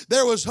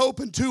 There was hope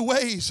in two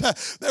ways.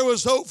 There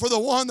was hope for the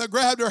one that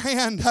grabbed her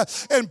hand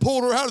and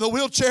pulled her out of the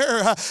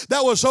wheelchair.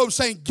 That was hope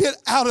saying, get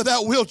out of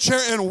that wheelchair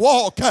and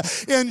walk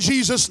in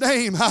Jesus'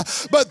 name.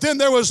 But then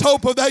there was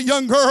hope of that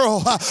young girl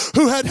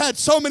who had had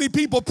so many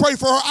people pray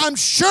for her, I'm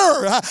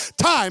sure,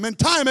 time and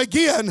time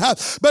again.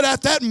 But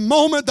at that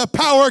moment, the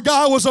power of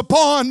God was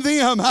upon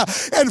them,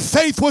 and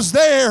faith was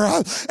there,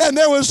 and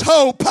there was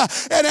hope.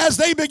 And as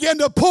they began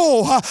to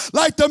pull,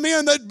 like the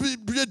men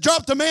that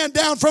dropped the man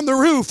down from the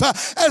roof,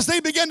 as they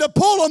began to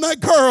pull on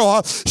that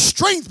girl,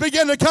 strength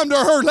began to come to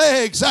her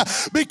legs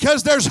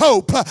because there's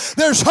hope.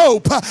 There's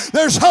hope.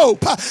 There's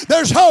hope.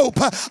 There's hope.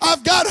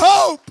 I've got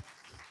hope.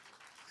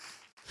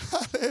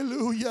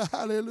 Hallelujah.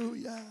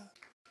 Hallelujah.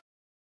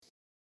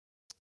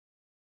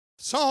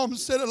 Psalm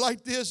said it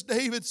like this.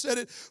 David said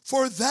it,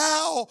 for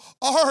thou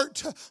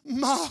art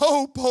my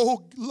hope,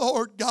 O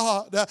Lord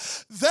God.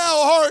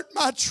 Thou art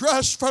my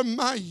trust from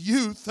my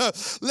youth.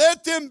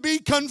 Let them be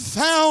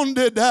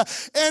confounded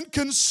and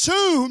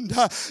consumed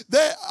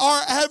that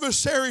are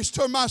adversaries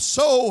to my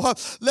soul.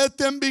 Let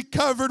them be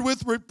covered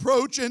with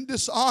reproach and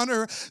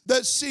dishonor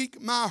that seek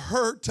my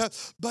hurt.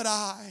 But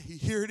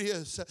here it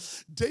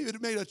is.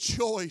 David made a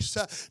choice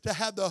to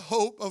have the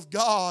hope of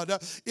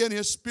God in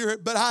his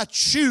spirit. But I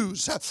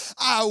choose.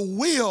 I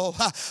will.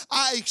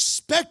 I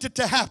expect it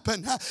to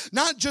happen.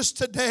 Not just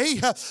today,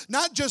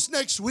 not just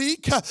next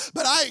week,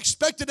 but I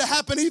expect it to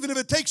happen even if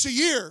it takes a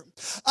year.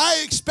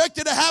 I expect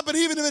it to happen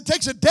even if it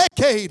takes a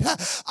decade.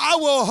 I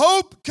will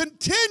hope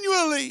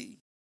continually.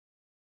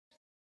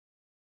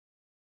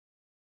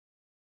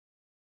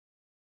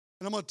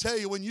 And I'm going to tell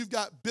you, when you've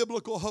got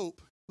biblical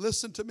hope,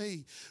 listen to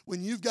me,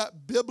 when you've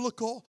got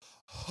biblical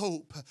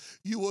hope,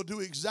 you will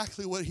do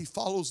exactly what he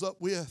follows up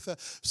with.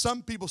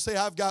 Some people say,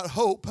 I've got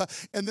hope,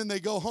 and then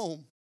they go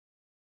home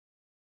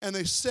and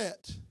they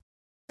sit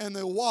and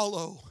they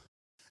wallow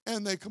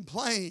and they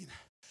complain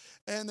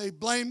and they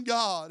blame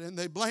God and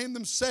they blame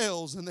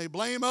themselves and they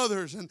blame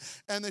others and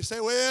they say,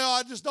 well,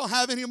 I just don't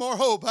have any more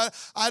hope.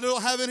 I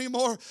don't have any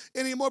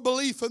more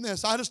belief in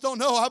this. I just don't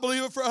know. I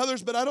believe it for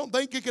others, but I don't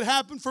think it could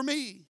happen for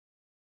me.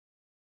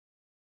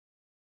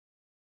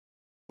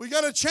 We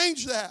got to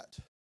change that.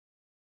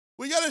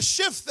 We got to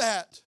shift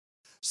that.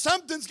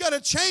 Something's got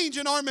to change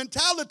in our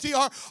mentality,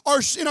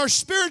 in our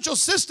spiritual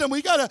system.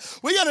 We got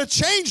to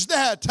change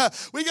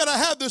that. We got to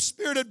have the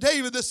spirit of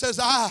David that says,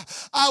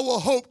 I will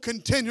hope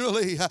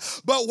continually.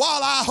 But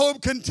while I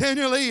hope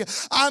continually,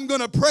 I'm going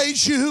to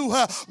praise you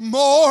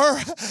more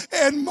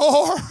and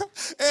more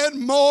and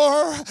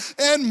more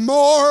and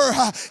more.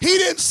 He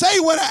didn't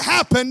say when it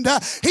happened.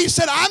 He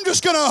said, I'm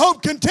just going to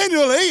hope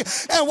continually.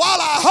 And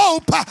while I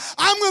hope,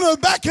 I'm going to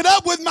back it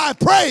up with my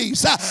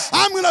praise.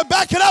 I'm going to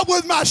back it up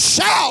with my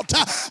shout.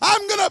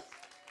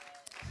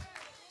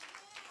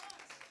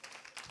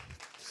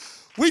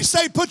 We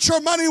say put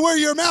your money where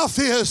your mouth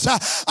is.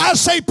 I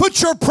say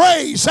put your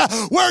praise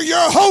where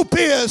your hope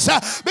is.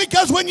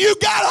 Because when you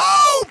got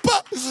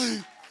hope,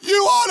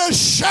 you ought to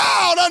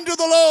shout unto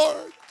the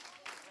Lord.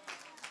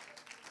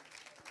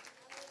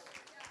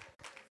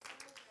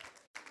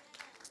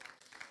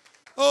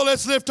 Oh,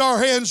 let's lift our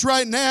hands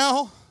right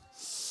now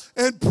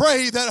and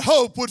pray that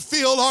hope would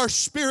fill our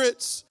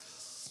spirits.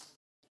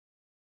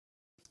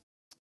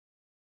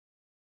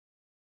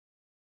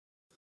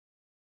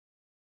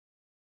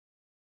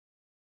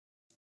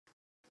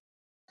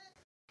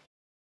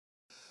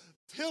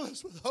 Fill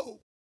us with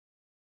hope.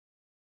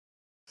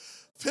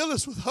 Fill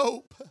us with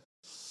hope.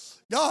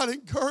 God,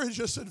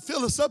 encourage us and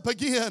fill us up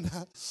again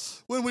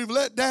when we've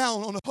let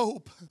down on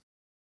hope.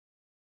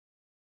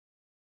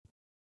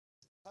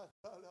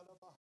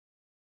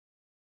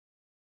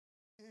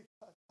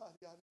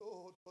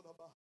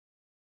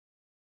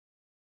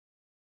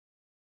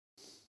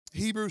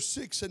 Hebrews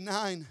 6 and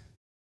 9.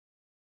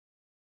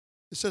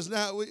 It says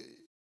now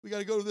we got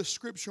to go to this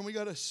scripture and we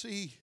got to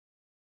see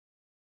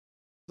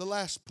the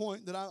last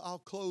point that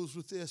I'll close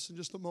with this in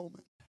just a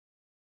moment.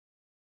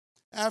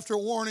 After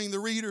warning the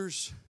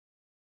readers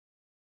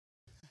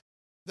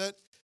that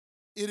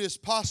it is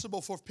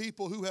possible for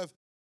people who have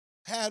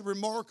had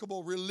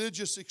remarkable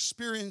religious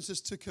experiences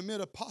to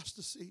commit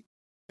apostasy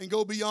and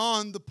go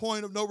beyond the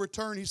point of no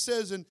return, he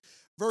says in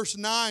verse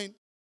 9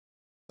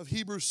 of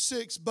Hebrews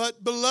 6,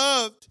 but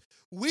beloved,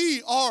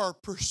 we are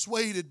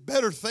persuaded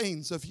better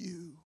things of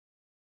you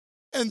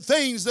and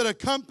things that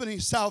accompany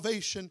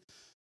salvation,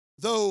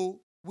 though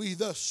we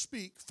thus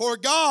speak. For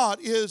God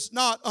is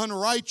not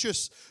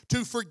unrighteous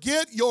to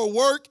forget your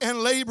work and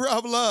labor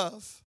of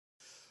love,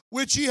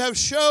 which ye have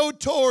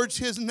showed towards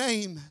his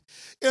name,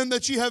 in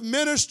that ye have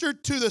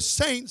ministered to the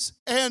saints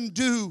and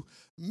do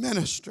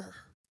minister.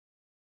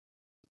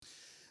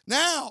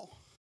 Now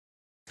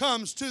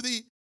comes to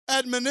the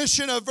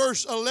admonition of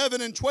verse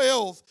 11 and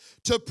 12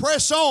 to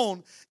press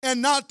on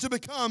and not to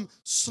become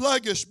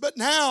sluggish. But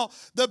now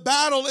the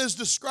battle is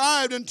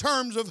described in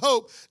terms of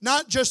hope,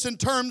 not just in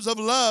terms of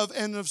love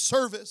and of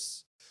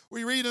service.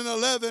 We read in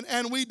 11,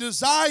 and we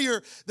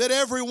desire that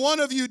every one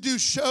of you do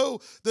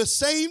show the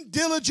same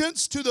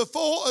diligence to the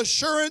full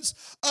assurance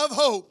of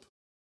hope.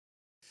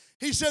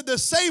 He said the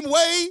same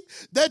way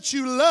that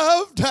you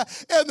loved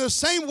and the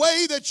same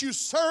way that you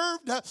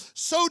served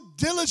so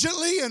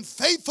diligently and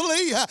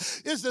faithfully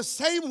is the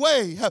same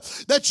way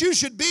that you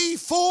should be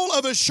full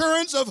of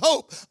assurance of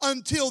hope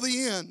until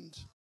the end.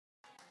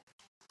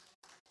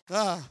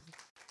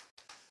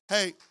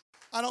 Hey,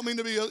 I don't mean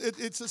to be,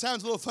 it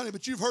sounds a little funny,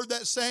 but you've heard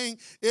that saying,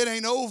 it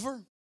ain't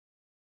over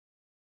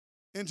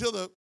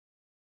until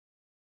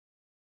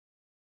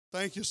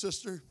thank you,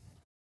 sister.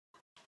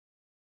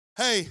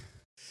 Hey,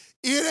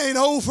 it ain't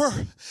over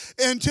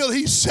until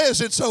he says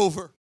it's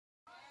over.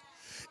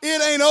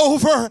 It ain't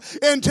over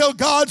until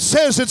God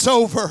says it's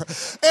over.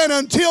 And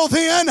until the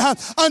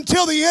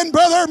end,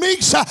 Brother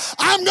Meeks,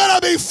 I'm going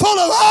to be full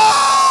of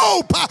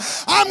hope.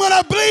 I'm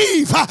going to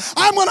believe.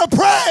 I'm going to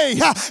pray.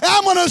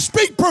 I'm going to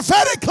speak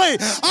prophetically.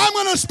 I'm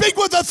going to speak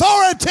with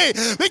authority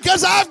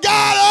because I've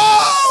got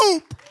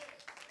hope.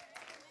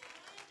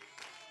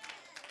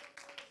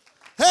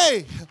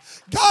 Hey,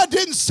 God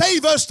didn't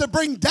save us to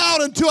bring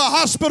doubt into a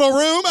hospital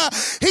room.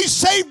 He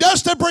saved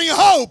us to bring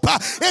hope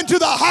into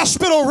the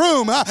hospital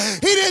room.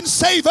 He didn't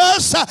save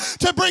us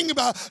to bring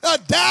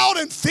doubt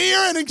and fear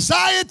and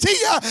anxiety.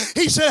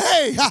 He said,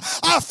 hey,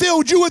 I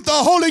filled you with the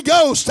Holy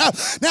Ghost.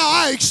 Now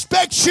I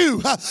expect you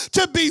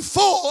to be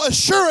full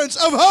assurance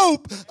of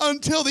hope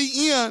until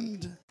the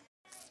end.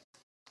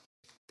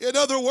 In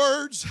other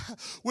words,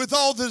 with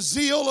all the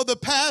zeal of the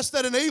past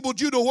that enabled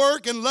you to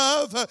work and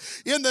love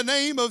in the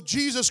name of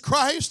Jesus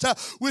Christ,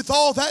 with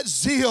all that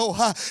zeal,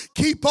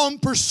 keep on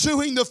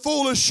pursuing the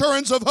full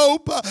assurance of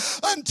hope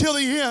until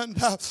the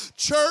end.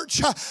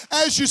 Church,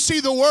 as you see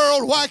the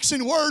world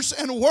waxing worse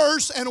and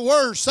worse and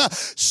worse,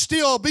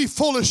 still be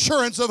full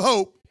assurance of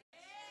hope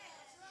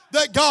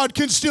that God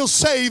can still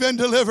save and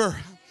deliver.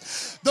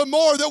 The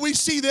more that we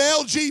see the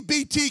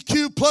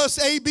LGBTQ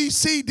plus A, B,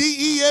 C, D,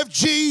 E, F,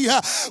 G,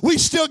 we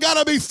still got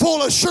to be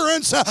full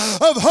assurance of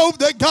hope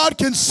that God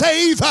can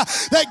save,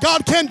 that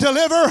God can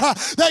deliver,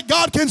 that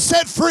God can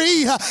set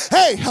free.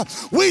 Hey,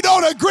 we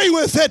don't agree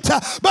with it,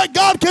 but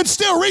God can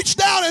still reach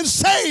down and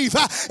save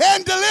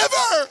and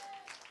deliver.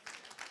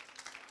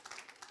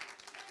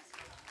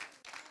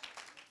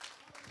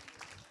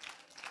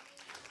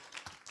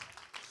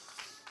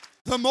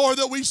 The more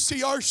that we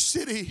see our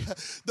city,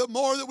 the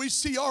more that we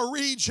see our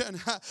region,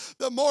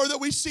 the more that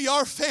we see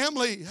our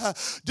family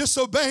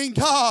disobeying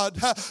God,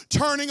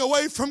 turning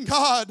away from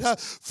God,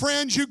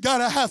 friends, you've got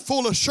to have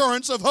full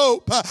assurance of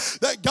hope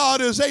that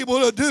God is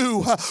able to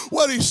do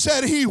what He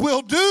said He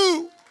will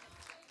do.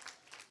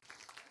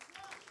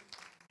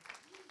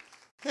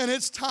 And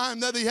it's time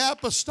that the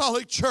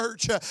apostolic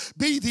church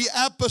be the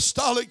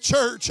apostolic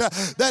church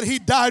that He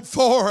died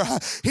for.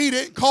 He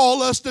didn't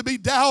call us to be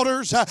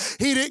doubters.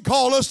 He didn't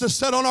call us to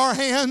sit on our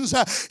hands.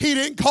 He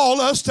didn't call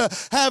us to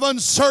have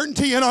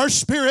uncertainty in our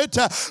spirit.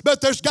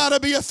 But there's got to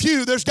be a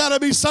few. There's got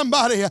to be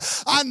somebody.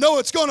 I know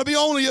it's going to be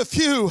only a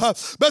few,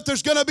 but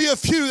there's going to be a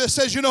few that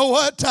says, you know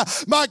what?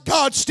 My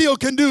God still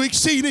can do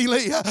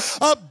exceedingly,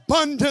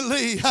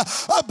 abundantly,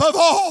 above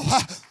all.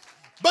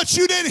 But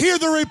you didn't hear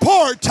the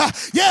report.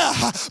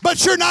 Yeah,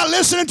 but you're not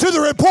listening to the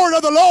report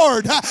of the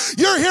Lord.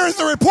 You're hearing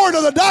the report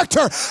of the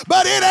doctor,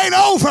 but it ain't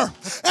over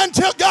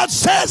until God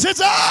says it's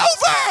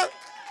over.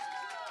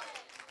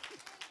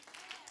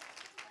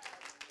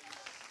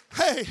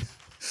 Hey,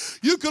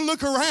 you can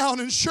look around,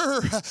 and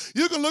sure,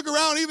 you can look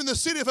around even the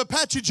city of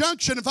Apache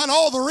Junction and find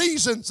all the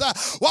reasons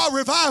why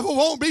revival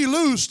won't be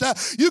loosed.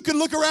 You can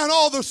look around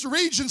all the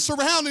regions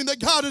surrounding that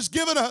God has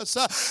given us.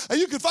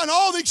 You can find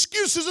all the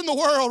excuses in the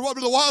world,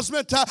 Brother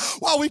Wasmith,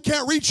 why we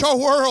can't reach our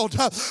world.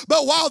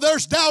 But while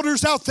there's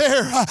doubters out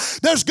there,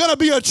 there's going to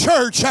be a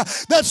church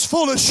that's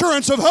full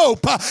assurance of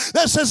hope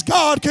that says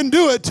God can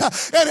do it,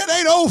 and it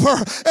ain't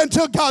over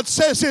until God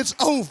says it's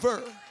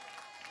over.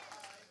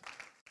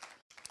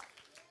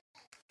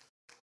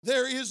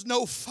 There is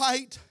no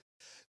fight.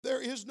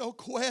 There is no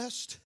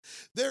quest.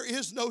 There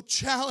is no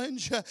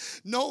challenge.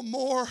 No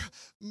war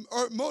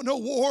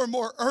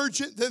more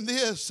urgent than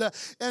this.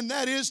 And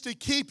that is to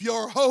keep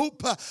your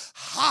hope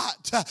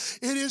hot.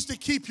 It is to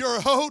keep your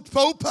hope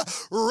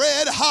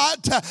red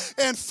hot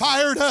and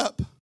fired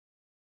up.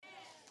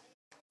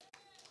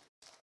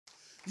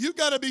 You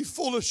got to be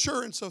full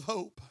assurance of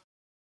hope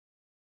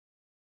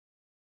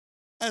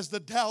as the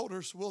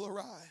doubters will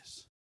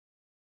arise.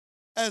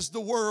 As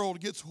the world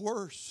gets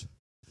worse,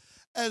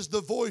 as the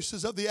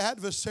voices of the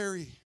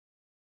adversary.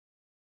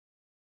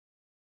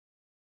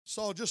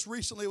 Saw just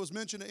recently, it was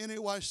mentioned at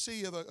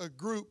NAYC of a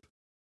group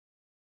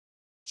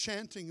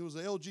chanting. It was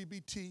the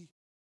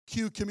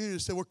LGBTQ community.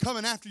 Said, we're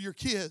coming after your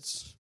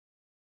kids.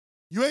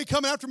 You ain't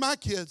coming after my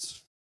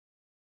kids.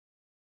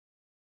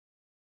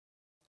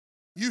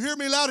 You hear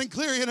me loud and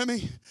clear,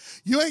 enemy.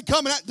 You ain't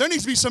coming out. There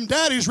needs to be some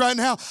daddies right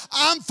now.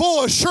 I'm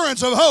full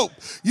assurance of hope.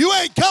 You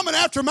ain't coming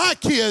after my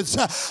kids.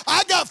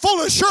 I got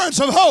full assurance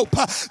of hope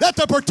that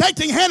the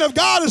protecting hand of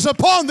God is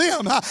upon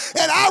them. And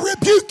I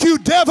rebuke you,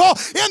 devil,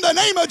 in the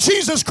name of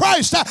Jesus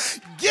Christ.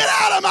 Get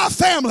out of my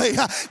family.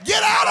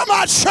 Get out of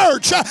my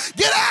church.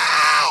 Get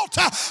out.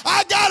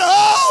 I got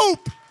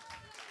hope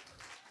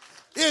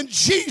in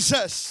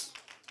Jesus.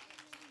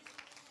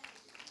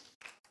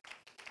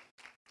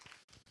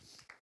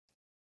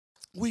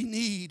 We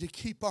need to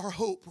keep our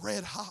hope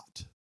red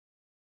hot,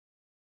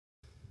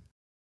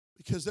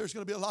 because there's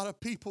going to be a lot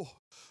of people,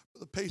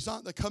 the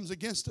peasant that comes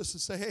against us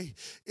and say, hey,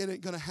 it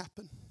ain't going to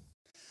happen.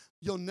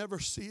 You'll never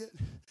see it.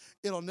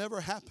 It'll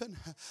never happen.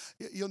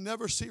 You'll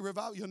never see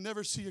revival. You'll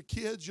never see your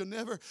kids. You'll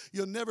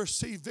never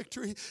see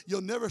victory.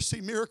 You'll never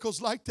see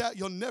miracles like that.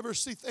 You'll never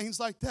see things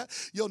like that.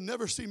 You'll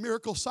never see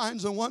miracle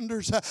signs and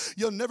wonders.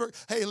 You'll never,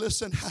 hey,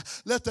 listen,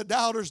 let the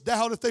doubters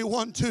doubt if they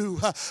want to.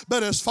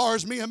 But as far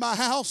as me and my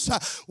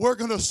house, we're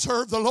going to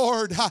serve the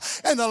Lord.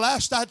 And the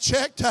last I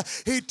checked,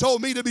 he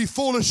told me to be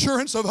full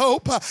assurance of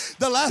hope.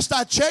 The last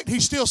I checked,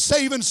 he's still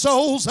saving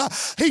souls.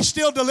 He's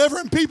still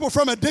delivering people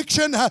from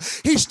addiction.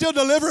 He's still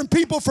delivering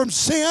people from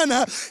sin.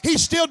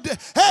 He's still,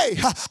 hey,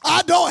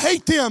 I don't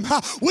hate them.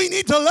 We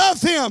need to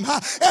love them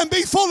and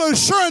be full of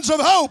assurance of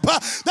hope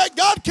that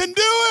God can do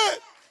it.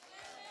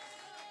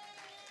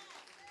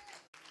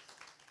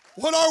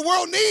 What our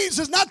world needs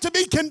is not to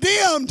be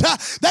condemned.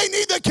 They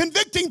need the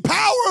convicting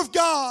power of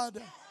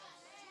God.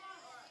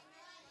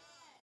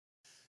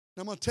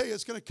 I'm going to tell you,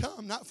 it's going to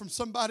come not from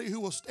somebody who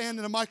will stand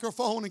in a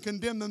microphone and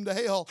condemn them to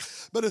hell,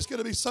 but it's going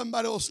to be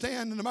somebody who will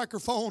stand in a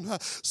microphone,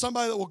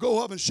 somebody that will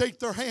go up and shake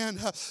their hand,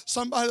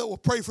 somebody that will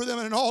pray for them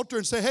at an altar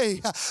and say,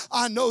 hey,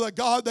 I know a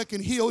God that can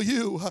heal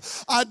you.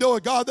 I know a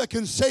God that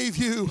can save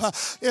you.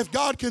 If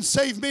God can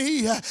save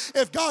me,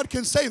 if God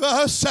can save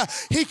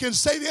us, he can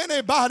save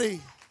anybody.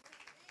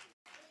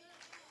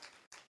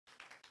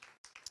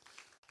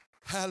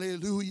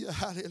 Hallelujah,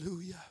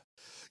 hallelujah.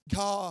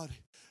 God,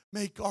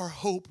 make our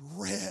hope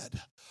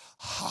red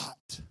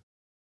hot.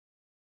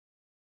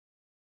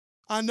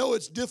 I know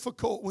it's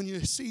difficult when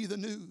you see the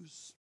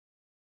news.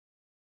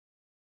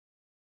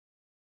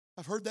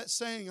 I've heard that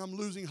saying, I'm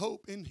losing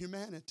hope in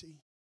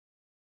humanity.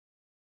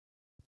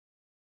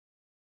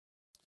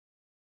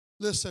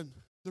 Listen,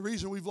 the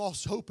reason we've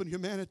lost hope in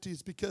humanity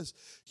is because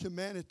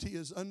humanity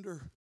is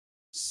under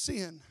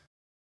sin.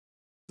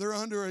 They're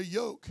under a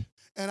yoke.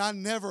 And I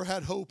never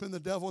had hope in the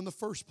devil in the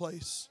first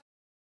place.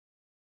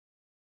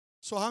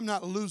 So I'm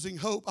not losing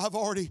hope.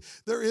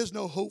 There is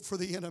no hope for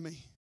the enemy.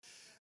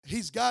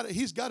 He's got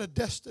a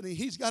destiny.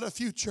 He's got a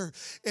future,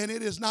 and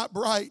it is not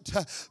bright.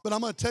 But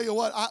I'm going to tell you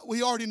what,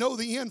 we already know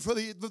the end for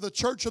the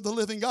church of the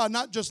living God,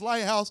 not just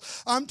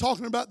Lighthouse. I'm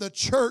talking about the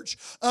church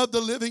of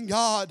the living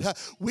God.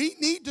 We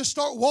need to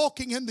start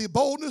walking in the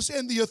boldness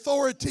and the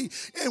authority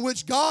in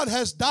which God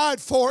has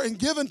died for and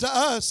given to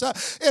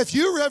us. If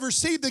you ever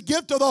received the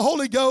gift of the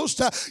Holy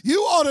Ghost, you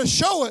ought to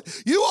show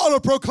it. You ought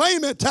to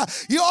proclaim it.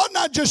 You ought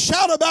not just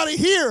shout about it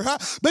here,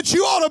 but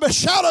you ought to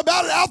shout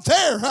about it out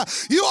there.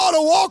 You ought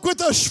to walk with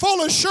the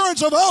full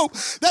assurance of hope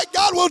that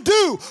God will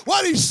do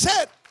what he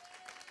said.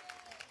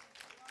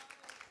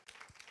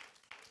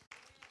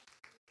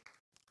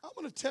 I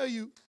want to tell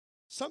you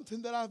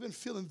something that I've been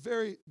feeling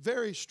very,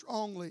 very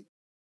strongly.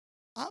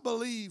 I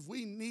believe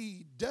we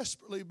need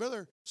desperately,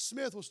 Brother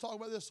Smith was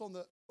talking about this on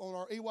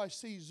our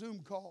AYC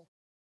Zoom call,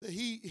 that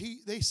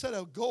they set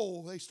a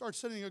goal. They start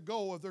setting a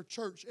goal of their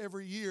church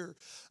every year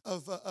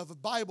of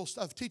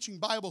teaching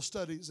Bible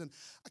studies. And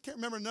I can't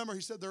remember the number he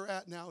said they're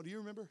at now. Do you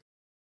remember?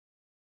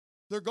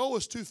 Their goal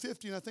was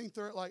 250, and I think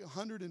they're at like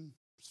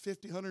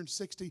 150,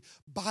 160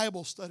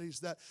 Bible studies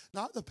that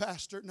not the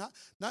pastor,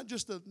 not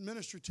just the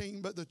ministry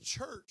team, but the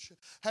church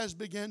has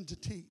begun to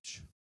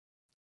teach.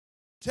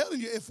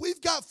 Telling you, if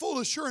we've got full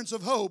assurance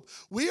of hope,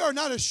 we are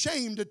not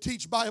ashamed to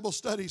teach Bible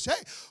studies.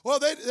 Hey, well,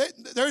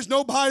 there's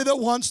nobody that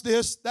wants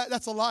this.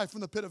 That's a lie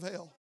from the pit of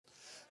hell.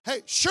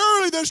 Hey,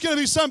 surely there's going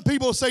to be some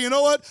people who say, you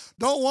know what,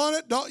 don't want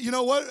it, you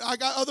know what, I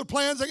got other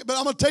plans. But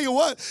I'm going to tell you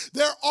what,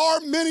 there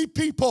are many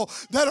people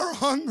that are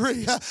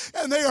hungry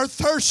and they are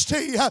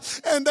thirsty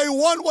and they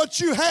want what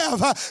you have.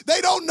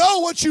 They don't know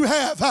what you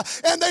have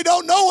and they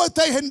don't know what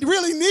they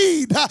really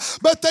need,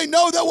 but they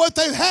know that what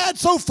they've had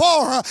so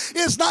far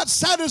is not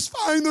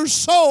satisfying their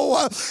soul,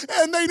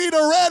 and they need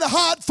a red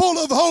hot, full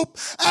of hope,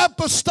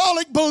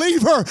 apostolic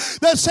believer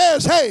that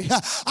says, hey,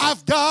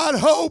 I've got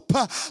hope,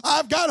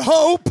 I've got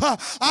hope.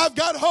 I've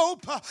got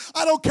hope.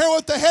 I don't care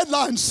what the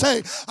headlines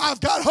say. I've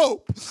got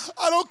hope.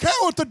 I don't care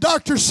what the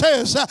doctor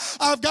says.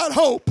 I've got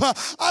hope.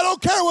 I don't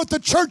care what the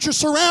churches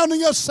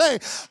surrounding us say.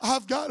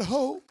 I've got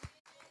hope.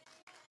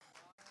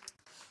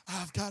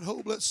 I've got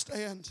hope. Let's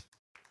stand.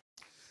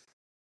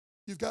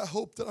 You've got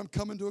hope that I'm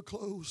coming to a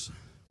close.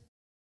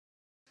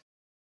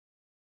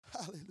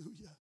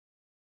 Hallelujah.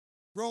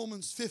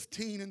 Romans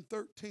 15 and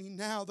 13.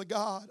 Now the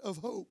God of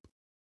hope.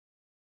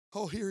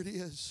 Oh, here it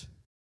is.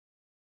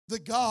 The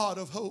God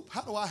of hope.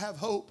 How do I have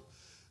hope?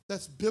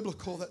 That's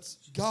biblical. That's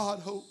God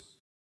hope.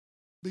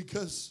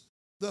 Because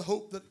the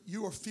hope that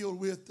you are filled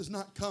with does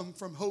not come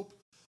from hope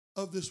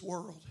of this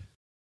world.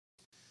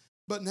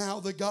 But now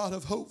the God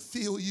of hope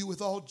fill you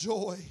with all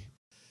joy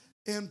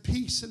and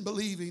peace in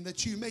believing,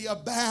 that you may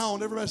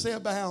abound. Everybody say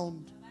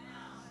abound.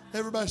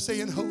 Everybody say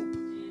in hope.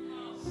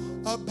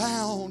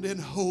 Abound in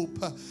hope.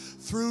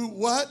 Through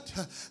what?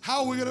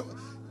 How are we going to?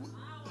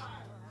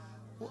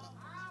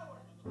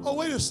 Oh,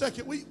 wait a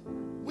second. We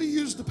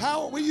use the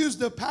power. We use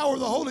the power of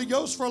the Holy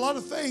Ghost for a lot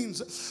of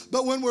things.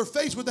 But when we're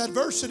faced with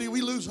adversity,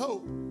 we lose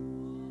hope.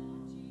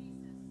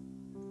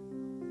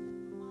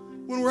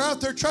 When we're out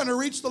there trying to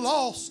reach the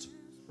lost,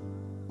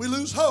 we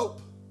lose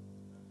hope.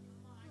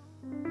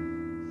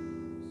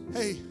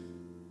 Hey,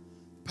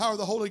 the power of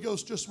the Holy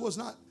Ghost just was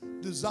not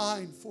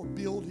designed for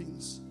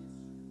buildings.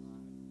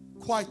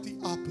 Quite the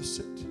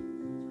opposite.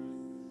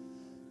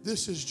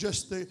 This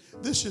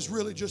is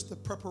really just the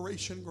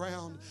preparation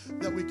ground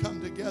that we come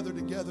together,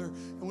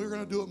 and we're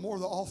going to do it more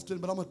often.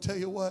 But I'm going to tell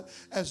you what,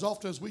 as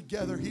often as we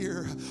gather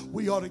here,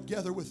 we ought to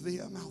gather with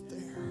them out there.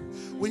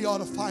 We ought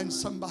to find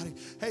somebody.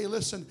 Hey,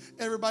 listen,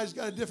 everybody's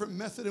got a different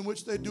method in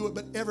which they do it,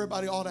 but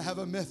everybody ought to have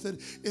a method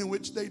in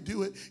which they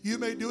do it. You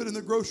may do it in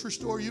the grocery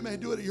store. You may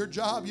do it at your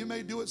job. You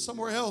may do it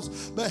somewhere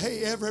else. But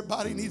hey,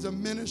 everybody needs a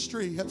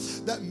ministry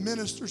that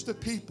ministers to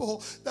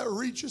people, that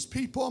reaches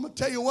people. I'm going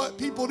to tell you what,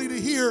 people need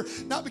to hear,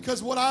 not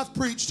because of what I've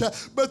preached,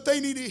 but they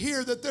need to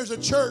hear that there's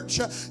a church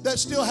that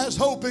still has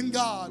hope in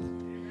God.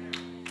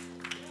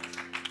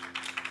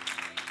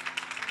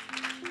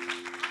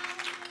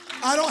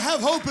 I don't have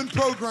hope in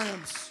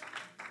programs.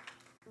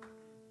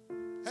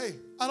 Hey,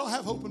 I don't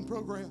have hope in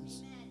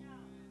programs.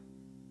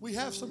 We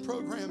have some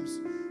programs.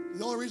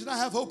 The only reason I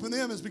have hope in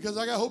them is because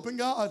I got hope in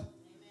God.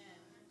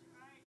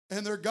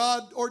 And they're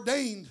God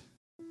ordained.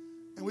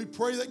 And we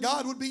pray that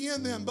God would be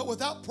in them. But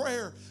without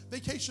prayer,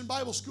 Vacation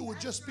Bible School would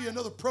just be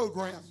another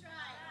program.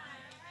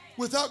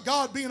 Without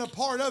God being a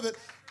part of it,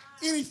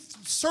 any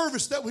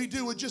service that we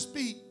do would just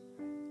be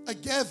a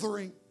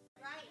gathering.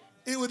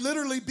 It would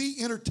literally be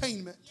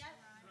entertainment.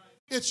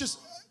 It's just,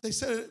 they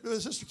said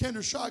it, Sister Kendra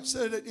Schock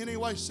said it at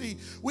NAYC,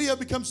 we have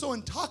become so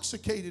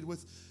intoxicated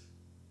with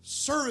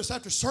service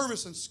after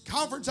service and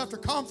conference after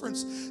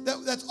conference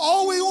that's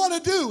all we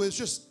want to do is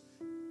just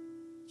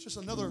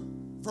another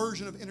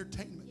version of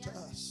entertainment to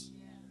us.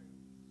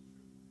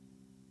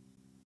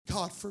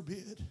 God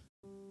forbid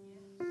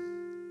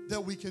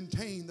that we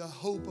contain the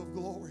hope of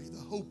glory, the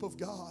hope of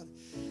God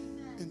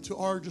into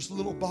our just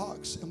little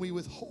box and we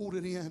withhold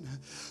it in.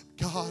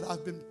 God,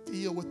 I've been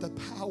filled with the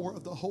power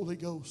of the Holy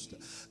Ghost.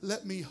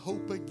 Let me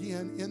hope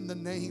again in the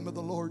name of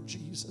the Lord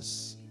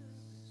Jesus.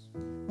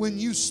 When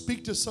you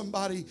speak to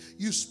somebody,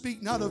 you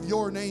speak not of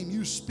your name,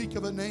 you speak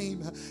of a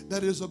name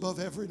that is above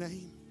every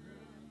name.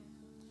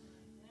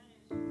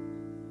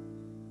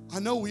 I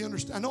know we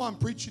understand. I know I'm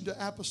preaching to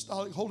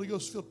apostolic, Holy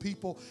Ghost-filled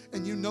people,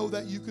 and you know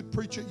that you could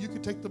preach it. You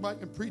could take the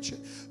mic and preach it.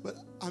 But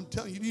I'm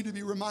telling you, you need to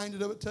be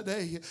reminded of it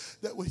today,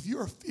 that if you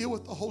are filled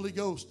with the Holy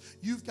Ghost,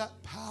 you've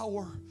got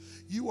power.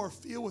 You are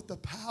filled with the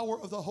power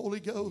of the Holy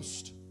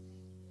Ghost.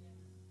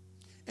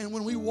 And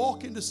when we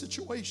walk into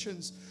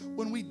situations,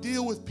 when we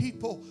deal with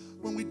people,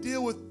 when we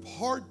deal with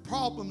hard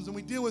problems, and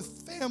we deal with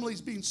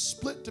families being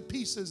split to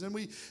pieces, and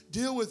we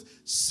deal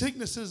with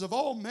sicknesses of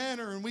all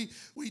manner, and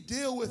we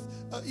deal with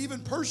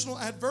even personal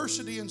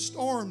adversity and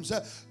storms,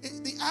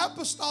 the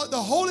apostolic, the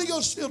Holy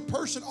Ghost-filled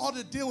person ought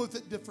to deal with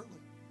it differently.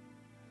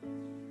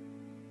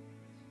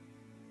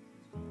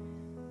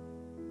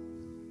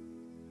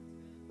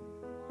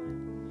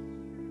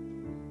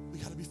 We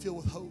got to be filled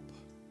with hope.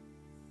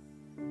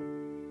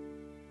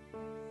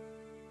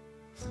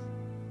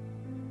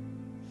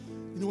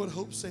 You know what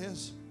hope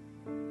says?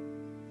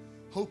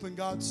 Hope in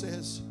God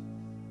says,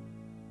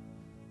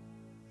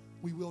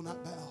 we will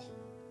not bow.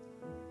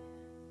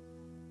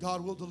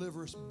 God will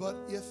deliver us, but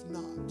if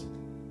not,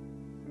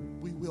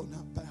 we will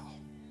not bow.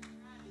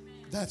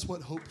 That's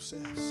what hope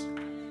says.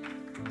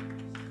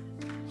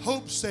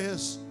 Hope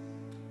says,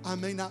 I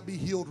may not be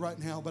healed right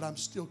now, but I'm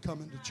still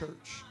coming to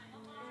church.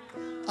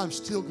 I'm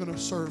still going to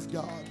serve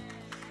God.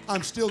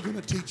 I'm still going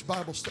to teach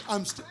Bible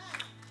study.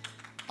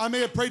 I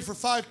may have prayed for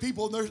 5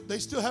 people and they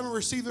still haven't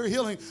received their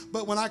healing,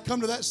 but when I come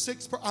to that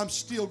 6th, I'm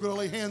still going to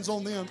lay hands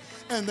on them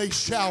and they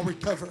shall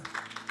recover.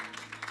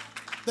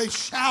 They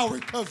shall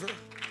recover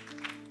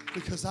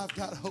because I've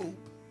got hope.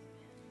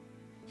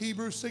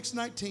 Hebrews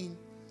 6:19,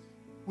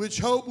 which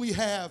hope we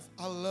have.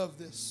 I love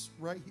this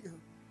right here.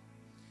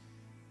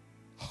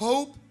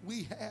 Hope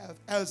we have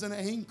as an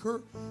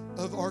anchor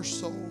of our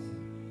soul,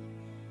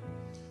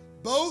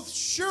 both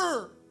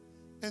sure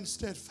and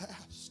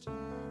steadfast,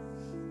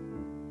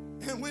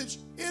 and which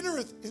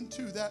entereth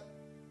into that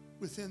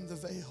within the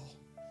veil.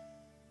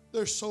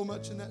 There's so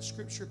much in that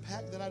scripture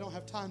packed that I don't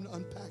have time to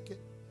unpack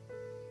it.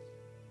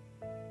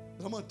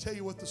 But I'm going to tell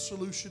you what the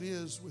solution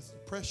is with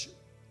depression,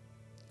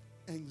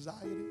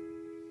 anxiety,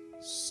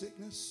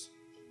 sickness,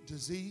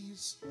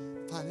 disease,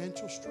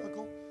 financial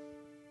struggle,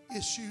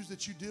 issues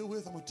that you deal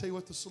with. I'm going to tell you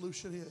what the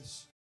solution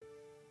is.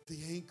 The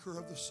anchor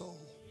of the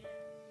soul,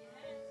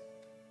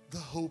 the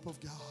hope of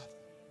God.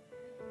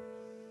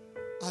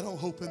 I don't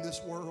hope in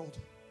this world.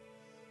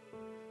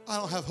 I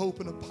don't have hope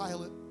in a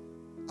pilot.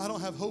 I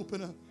don't have hope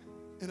in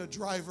a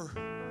driver.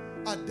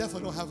 I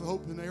definitely don't have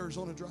hope in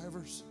Arizona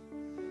drivers.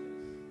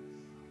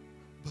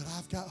 But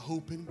I've got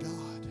hope in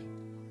God.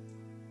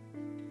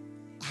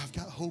 I've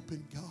got hope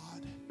in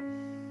God.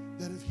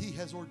 That if He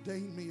has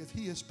ordained me, if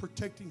He is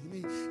protecting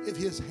me, if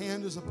His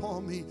hand is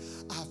upon me,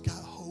 I've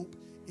got hope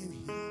in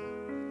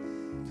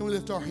Him. Can we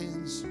lift our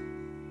hands?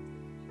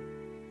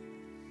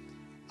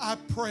 I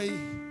pray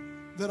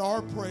that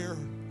our prayer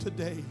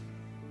today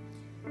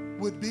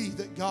would be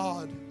that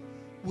God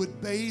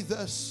would bathe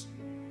us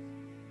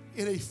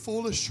in a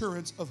full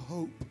assurance of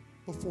hope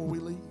before we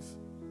leave.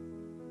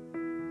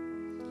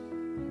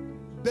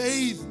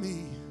 Bathe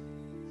me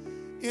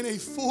in a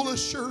full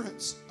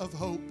assurance of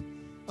hope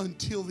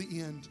until the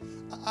end.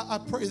 I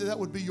pray that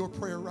would be your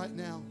prayer right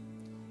now.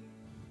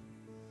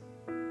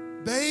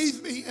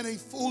 Bathe me in a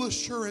full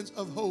assurance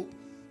of hope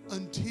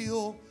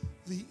until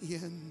the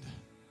end.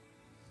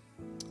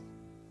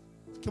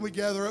 Can we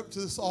gather up to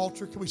this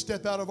altar? Can we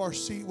step out of our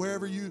seat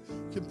wherever you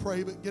can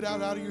pray, but get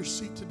out of your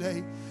seat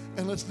today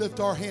and let's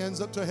lift our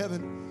hands up to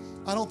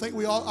heaven. I don't think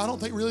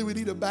really we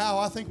need to bow.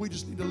 I think we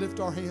just need to lift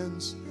our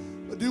hands.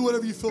 But do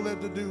whatever you feel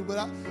led to do.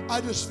 But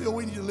I just feel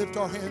we need to lift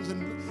our hands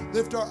and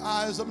lift our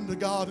eyes up to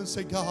God and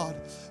say, God,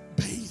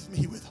 bathe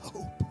me with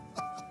hope.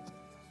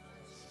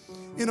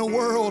 In a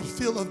world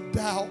full of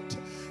doubt,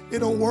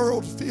 in a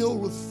world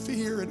filled with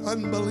fear and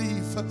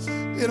unbelief,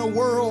 in a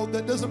world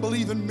that doesn't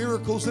believe in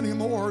miracles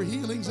anymore or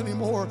healings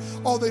anymore,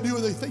 all they do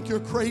is they think you're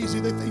crazy,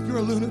 they think you're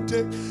a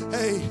lunatic.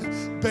 Hey,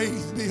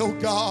 bathe me, oh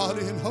God,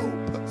 in hope.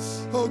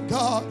 Oh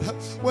God,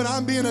 when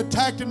I'm being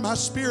attacked in my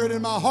spirit,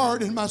 in my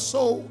heart, in my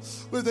soul,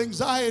 with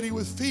anxiety,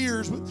 with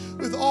fears,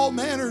 with all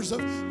manners of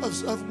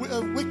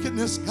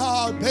wickedness,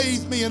 God,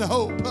 bathe me in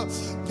hope.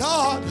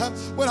 God,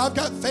 when I've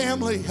got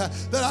family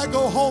that I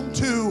go home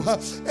to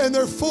and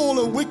they're full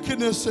of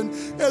wickedness and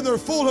they're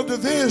full of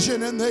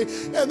division and they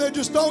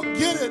just don't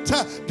get it,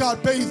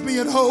 God, bathe me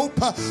in hope.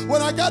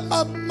 When I got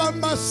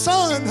my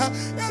son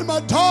and my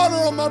daughter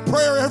on my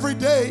prayer every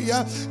day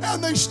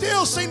and they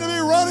still seem to be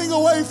running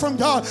away from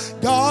God,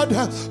 God,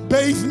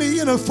 bathe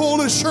me in a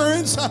full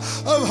assurance of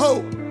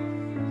hope.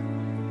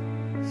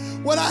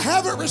 When I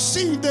haven't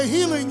received the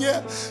healing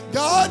yet,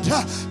 God,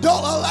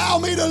 don't allow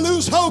me to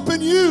lose hope in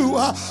you,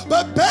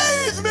 but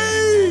bathe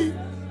me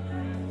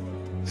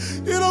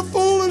in a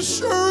full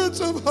assurance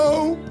of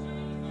hope.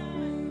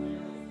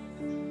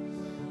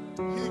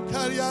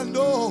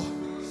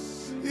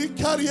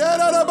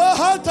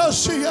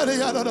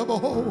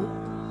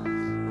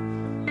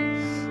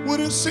 When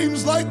it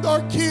seems like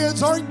our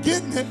kids aren't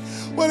getting it,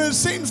 when it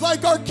seems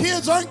like our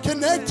kids aren't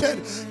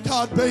connected,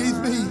 God, bathe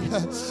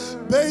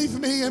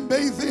me and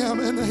bathe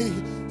them in a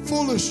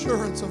full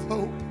assurance of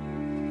hope.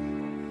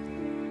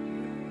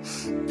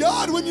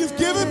 God, when you've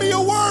given me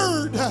a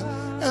word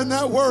and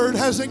that word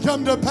hasn't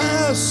come to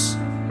pass,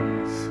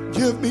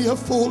 give me a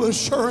full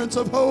assurance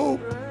of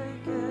hope.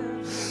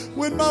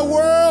 When my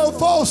world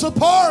falls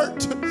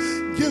apart,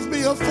 give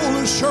me a full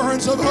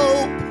assurance of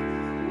hope.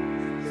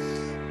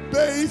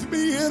 Bathe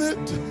me in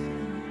it.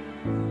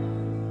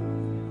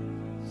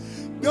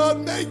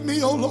 God, make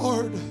me, oh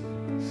Lord,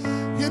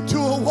 into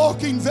a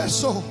walking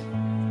vessel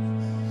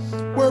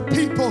where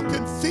people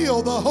can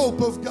feel the hope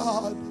of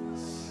God,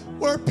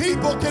 where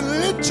people can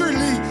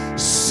literally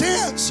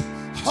sense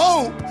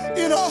hope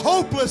in a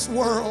hopeless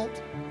world.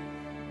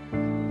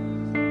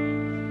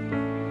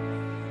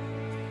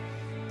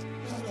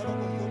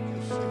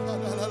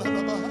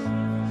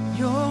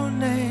 Your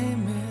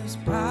name is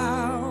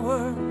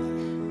power.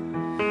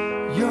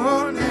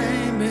 Your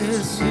name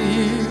is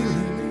healing.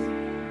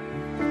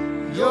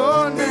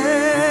 Your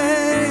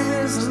name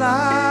is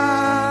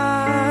light.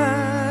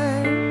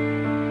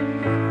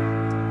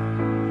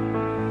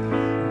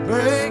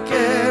 Break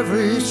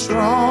every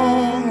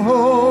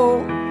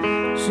stronghold.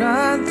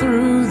 Shine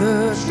through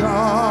the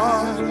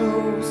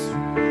darkness.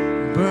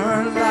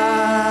 Burn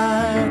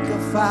like a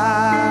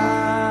fire.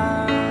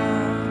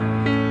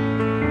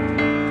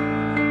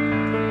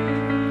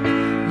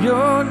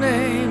 Your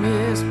name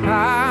is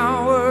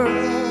power.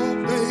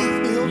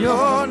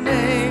 Your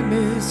name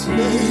is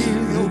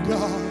healing.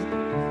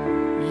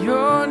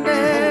 Your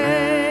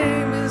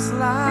name is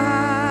light.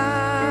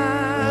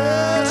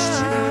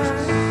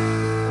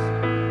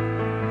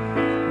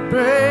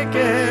 Break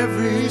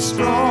every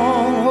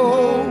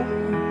stronghold.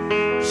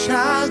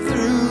 Shine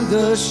through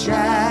the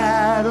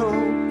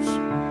shadows.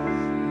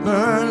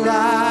 Burn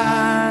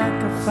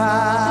like a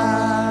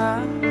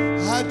fire.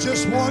 I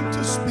just want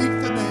to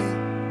speak the name.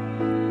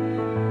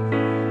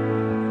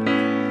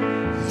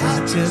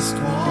 I just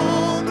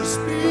want to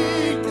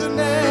speak the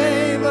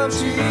name of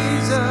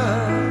Jesus. Go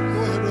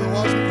ahead, Brother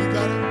Watson, you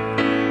got it.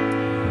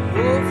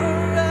 Over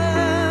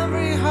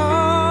every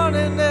heart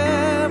and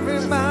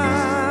every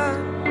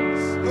mind.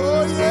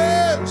 Oh,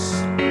 yes.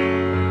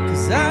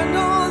 'Cause I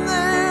know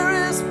there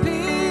is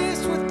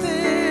peace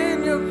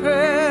within your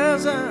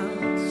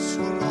presence.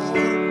 So,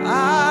 Lord,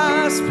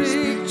 I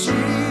speak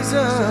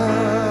Jesus.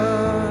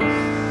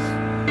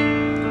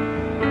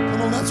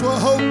 come on, that's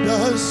what hope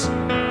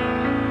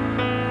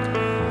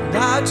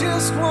I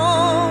just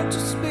want to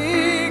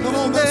speak Come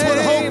on, the that's what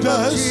hope name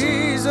does. of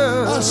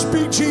Jesus. I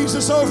speak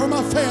Jesus over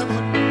my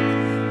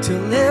family.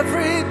 Till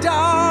every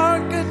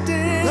dark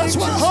addiction That's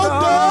what hope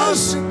starts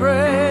does. to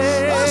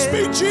break. I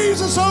speak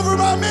Jesus over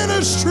my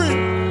ministry.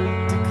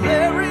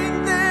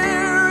 Declaring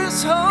there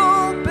is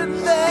hope and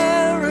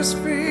there is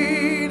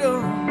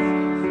freedom.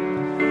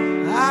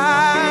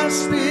 I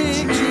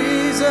speak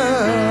Jesus.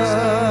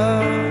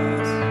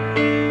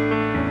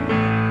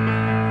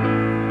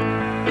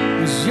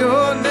 'Cause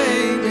your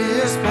name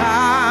is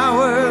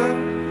power.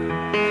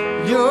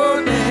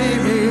 Your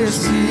name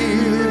is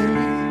healing.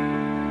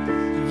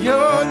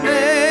 Your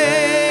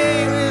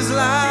name is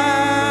life.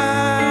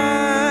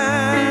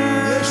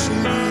 Yes,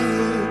 it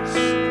is.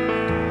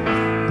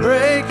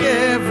 Break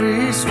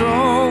every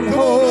stronghold. Come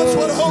on, that's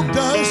what hope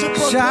does. It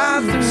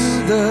Shine proclaims.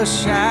 through the In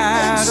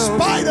shadows.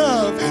 spite Burn of,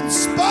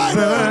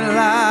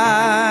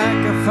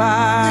 like a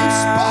fire. in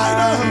spite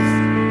of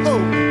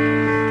hope.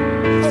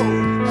 Hope.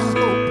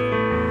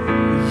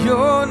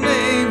 Your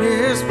name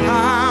is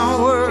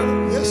power.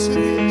 Yes, it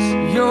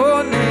is.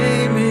 Your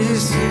name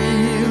is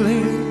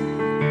healing.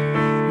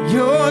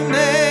 Your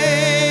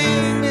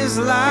name is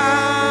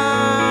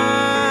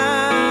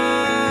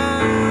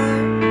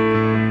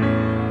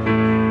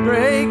life.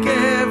 Break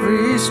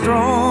every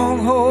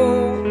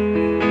stronghold.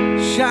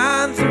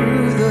 Shine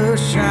through the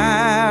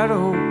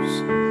shadows.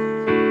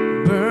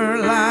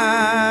 Burn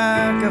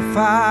like a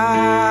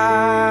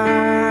fire.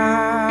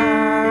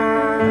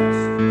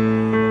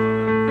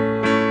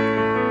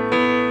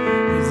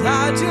 'Cause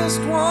I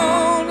just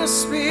want to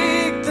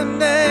speak the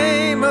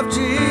name of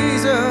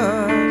Jesus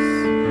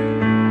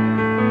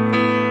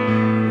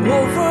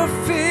over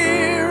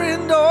fear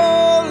and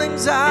all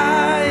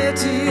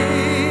anxiety.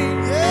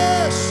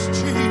 Yes,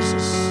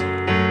 Jesus.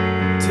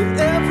 To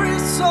every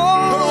soul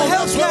on,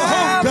 held that's what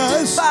hope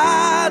captive does.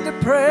 by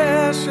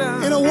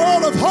depression. In a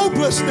world of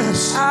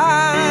hopelessness.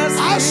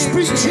 I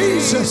speak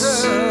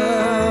Jesus.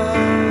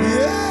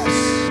 Yes.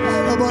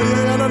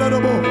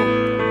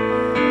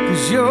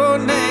 'Cause your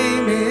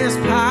name is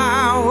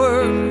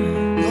power.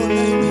 Your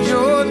name is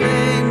Your healing.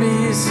 name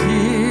is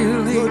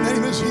healing. Your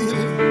name is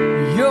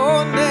healing.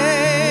 Your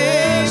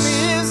name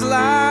Yes. is life.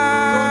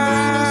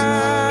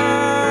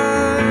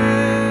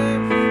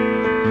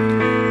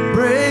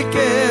 Break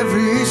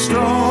every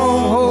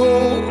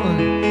stronghold.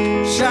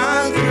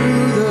 Shine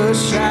through the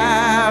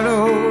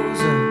shadows.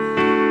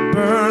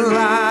 Burn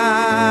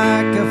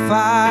like a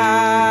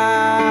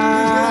fire.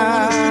 Here's what I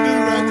want us to do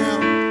right now.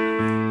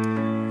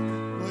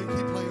 Go ahead,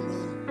 keep playing,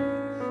 brother.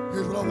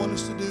 Here's what I want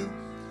us to do.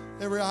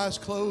 Every eye is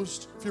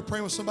closed. If you're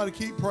praying with somebody,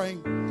 keep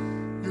praying.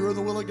 You're in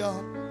the will of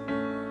God.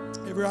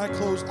 Every eye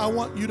closed. I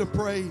want you to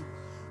pray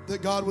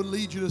that God would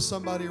lead you to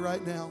somebody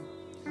right now.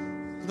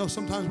 I know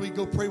sometimes we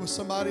go pray with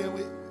somebody and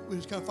we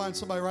just kind of find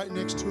somebody right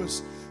next to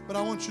us. But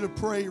I want you to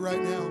pray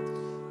right now.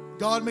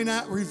 God may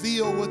not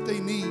reveal what they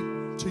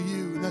need to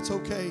you, and that's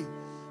okay.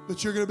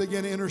 But you're going to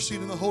begin to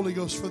intercede in the Holy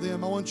Ghost for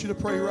them. I want you to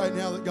pray right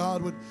now that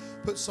God would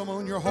put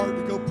someone in your heart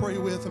to go pray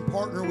with and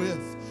partner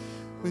with.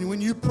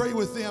 When you pray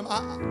with them,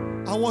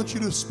 I want you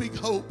to speak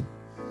hope.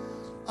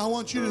 I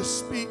want you to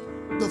speak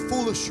the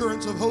full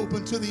assurance of hope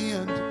until the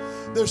end.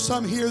 There's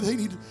some here,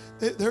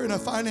 they're in a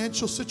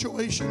financial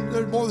situation.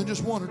 They're more than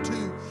just one or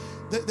two.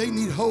 They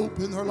need hope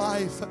in their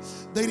life.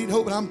 They need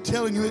hope, and I'm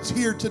telling you, it's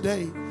here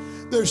today.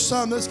 There's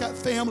some that's got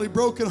family,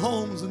 broken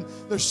homes, and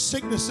there's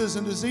sicknesses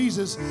and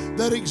diseases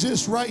that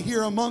exist right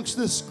here amongst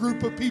this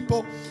group of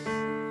people.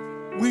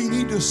 We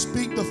need to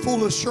speak the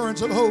full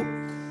assurance of hope.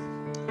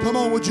 Come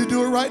on, would you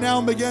do it right now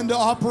and begin to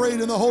operate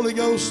in the Holy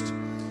Ghost?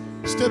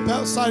 Step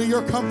outside of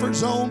your comfort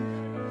zone.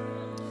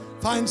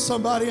 Find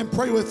somebody and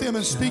pray with them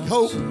and speak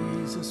hope.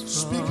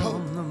 Speak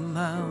hope. The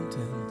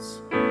mountains.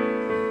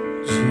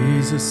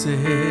 Jesus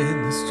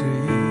in the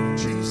street.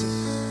 Jesus.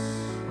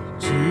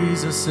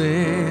 Jesus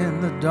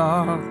in the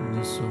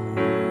darkness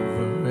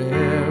over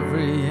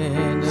every I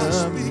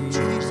speak enemy.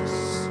 Jesus.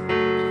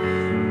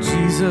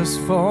 Jesus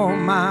for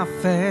my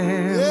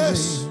family.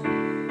 Yes.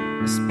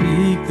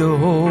 Speak the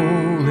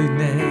holy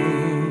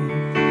name,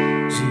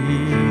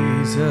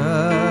 Jesus.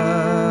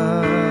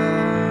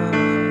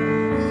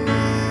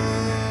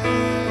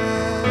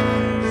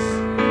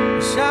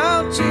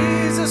 Shout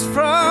Jesus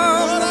from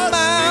Lord, the I speak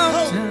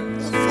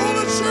mountains. hope, the full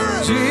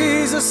assurance.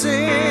 Jesus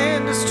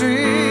in the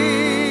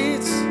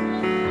streets,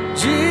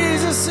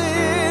 Jesus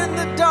in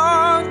the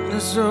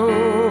darkness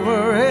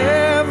over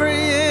every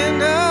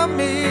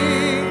enemy,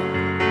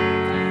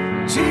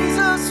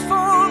 Jesus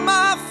for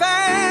my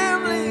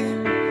family.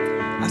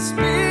 I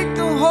speak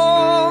the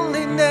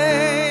holy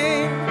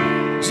name,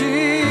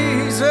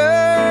 Jesus.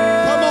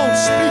 Come on,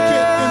 speak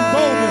it in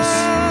boldness.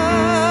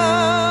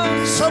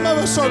 Some of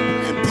us are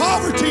in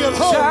poverty of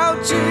hope, Shout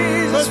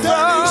Jesus but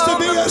there needs to from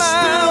be the a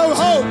spirit of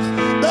hope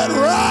that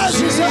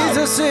rises up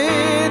Jesus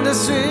in the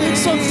streets. in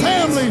some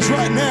families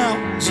right now.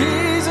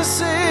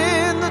 Jesus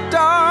in the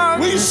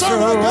darkness. We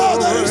serve a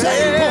God that is over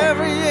able.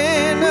 every We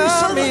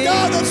serve a enemy.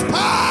 God that's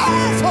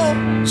powerful.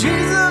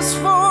 Jesus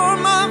for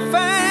my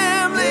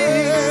family.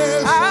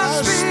 Yes, I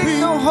speak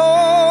the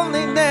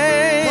holy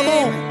name. Come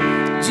on.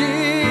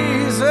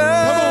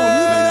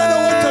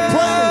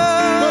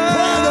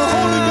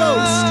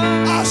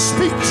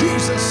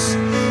 Jesus.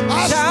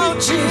 I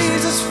Shout speak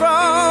Jesus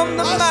from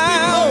the I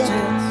speak hope.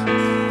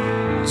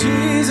 mountains,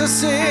 Jesus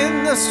in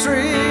the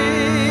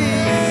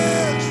streets,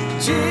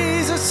 Yes.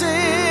 Jesus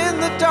in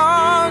the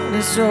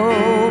darkness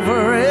over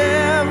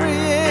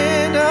every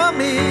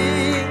enemy,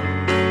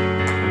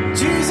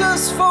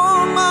 Jesus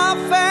for my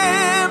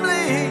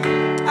family,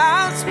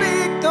 I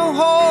speak the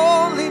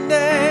holy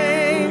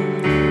name,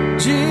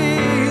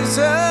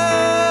 Jesus,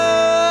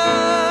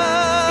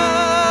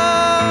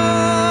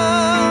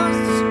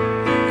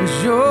 'cause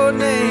your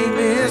name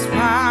is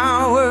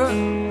power,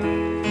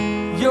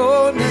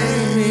 your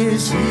name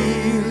is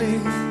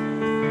healing,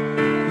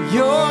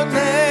 your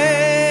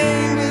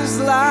name is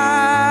life.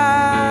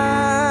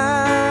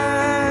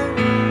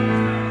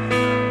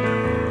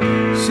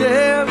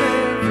 Share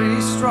every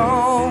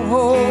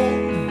stronghold,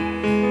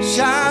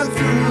 shine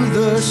through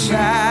the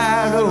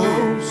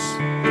shadows,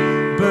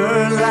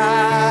 burn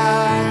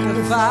like a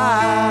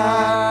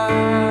fire.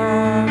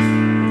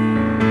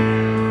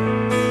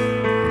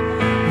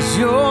 'Cause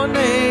your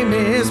name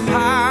is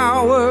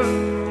power,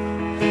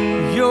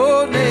 your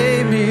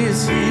name is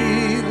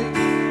healing,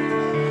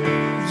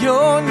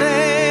 your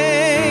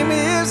name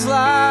is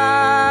life.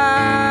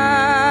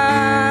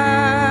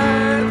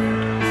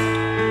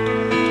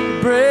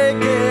 Break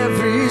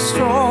every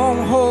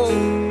stronghold,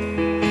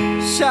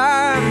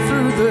 shine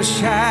through the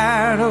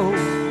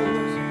shadows,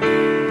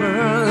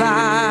 burn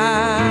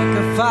like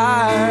a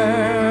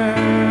fire.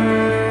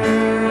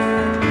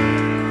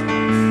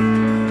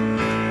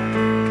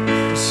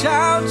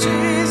 Shout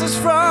Jesus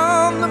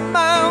from the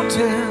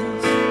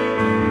mountains,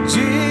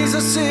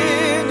 Jesus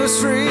in the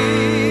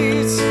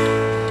streets,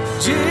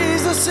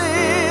 Jesus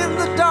in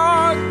the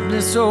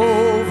darkness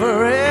over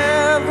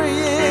every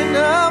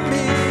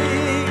enemy,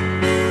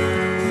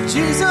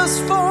 Jesus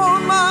for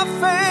my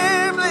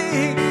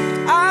family,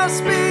 I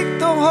speak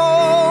the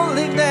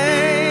holy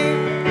name,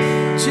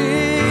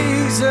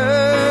 Jesus.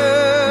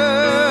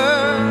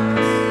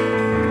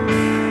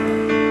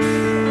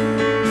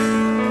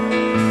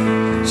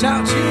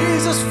 Shout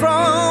Jesus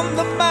from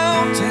the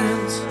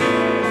mountains,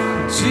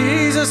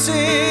 Jesus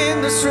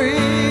in the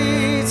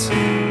streets,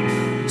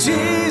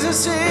 Jesus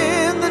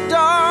in the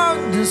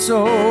darkness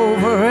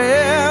over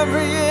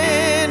every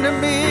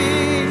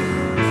enemy,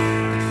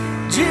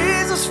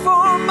 Jesus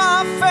for my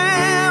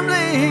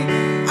family,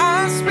 I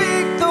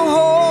speak the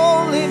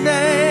holy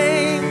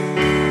name,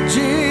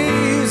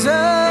 Jesus,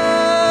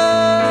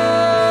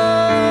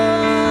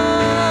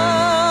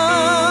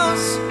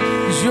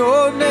 'cause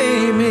your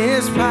name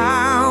is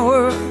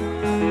power,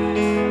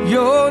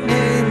 your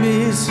name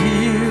is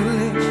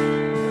healing,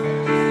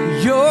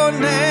 your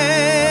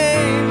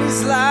name is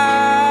life.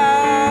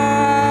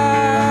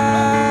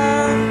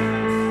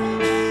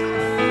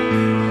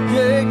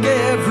 Break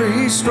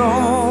every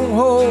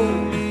stronghold,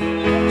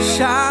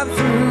 shine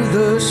through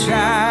the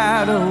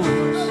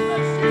shadows,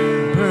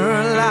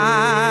 burn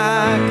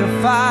like a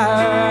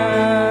fire.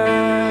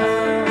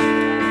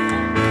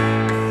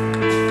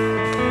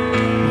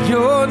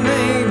 Your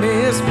name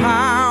is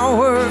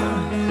power,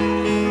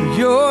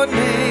 your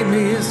name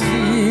is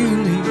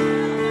healing,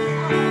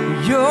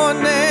 your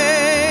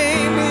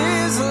name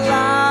is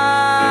life.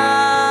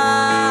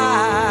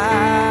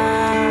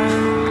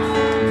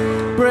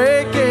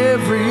 Break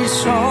every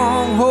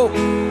stronghold,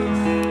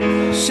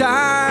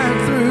 shine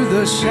through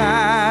the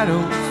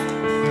shadows,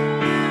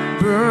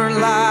 burn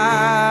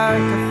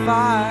like a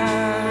fire.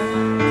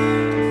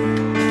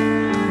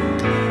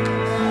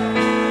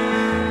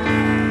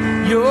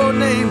 Your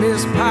name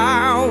is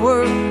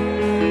power,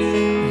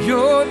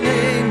 your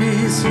name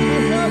is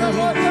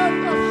healing,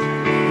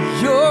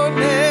 your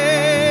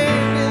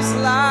name is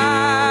life.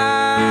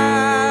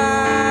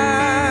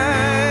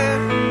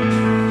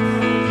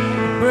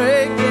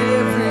 Break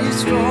every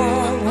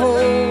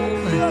stronghold,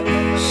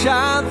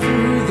 shine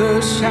through the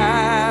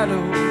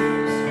shadows,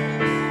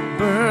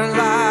 burn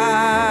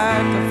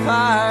like a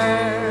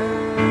fire.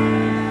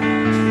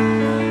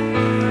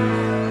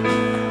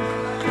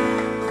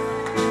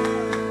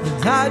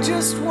 And I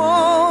just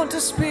want to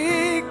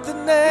speak the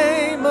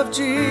name of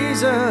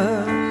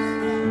Jesus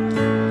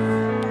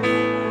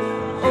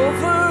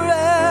over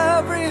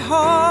every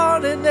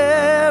heart and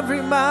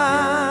every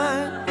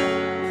mind,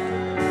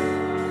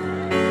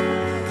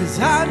 'cause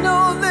I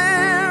know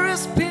there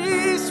is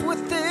peace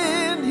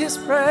within His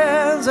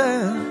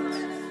presence.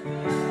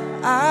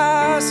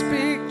 I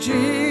speak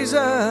Jesus.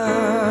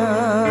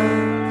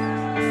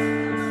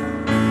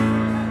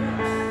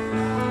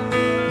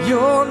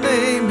 Your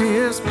name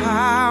is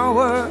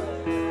power,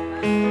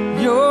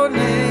 your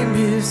name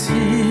is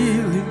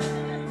healing,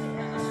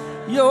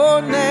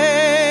 your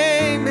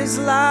name is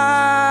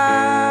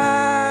life.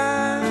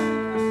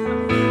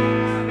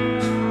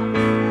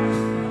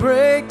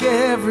 Break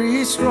every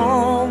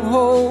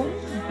stronghold,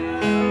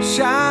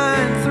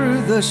 shine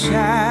through the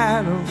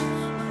shadows,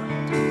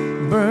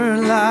 burn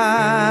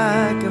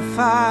like a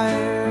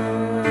fire.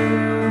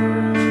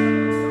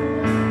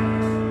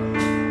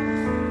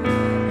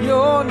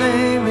 Your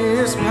name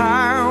is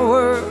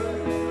power,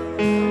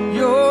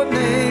 your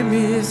name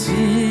is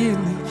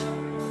healing,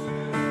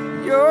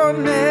 your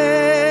name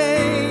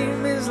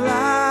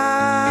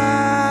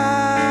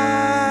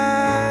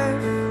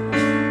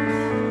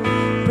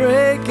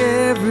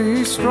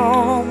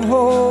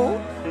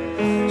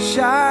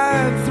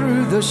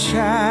the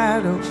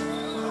shadows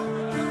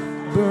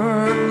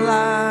burn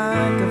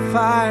like a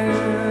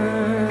fire.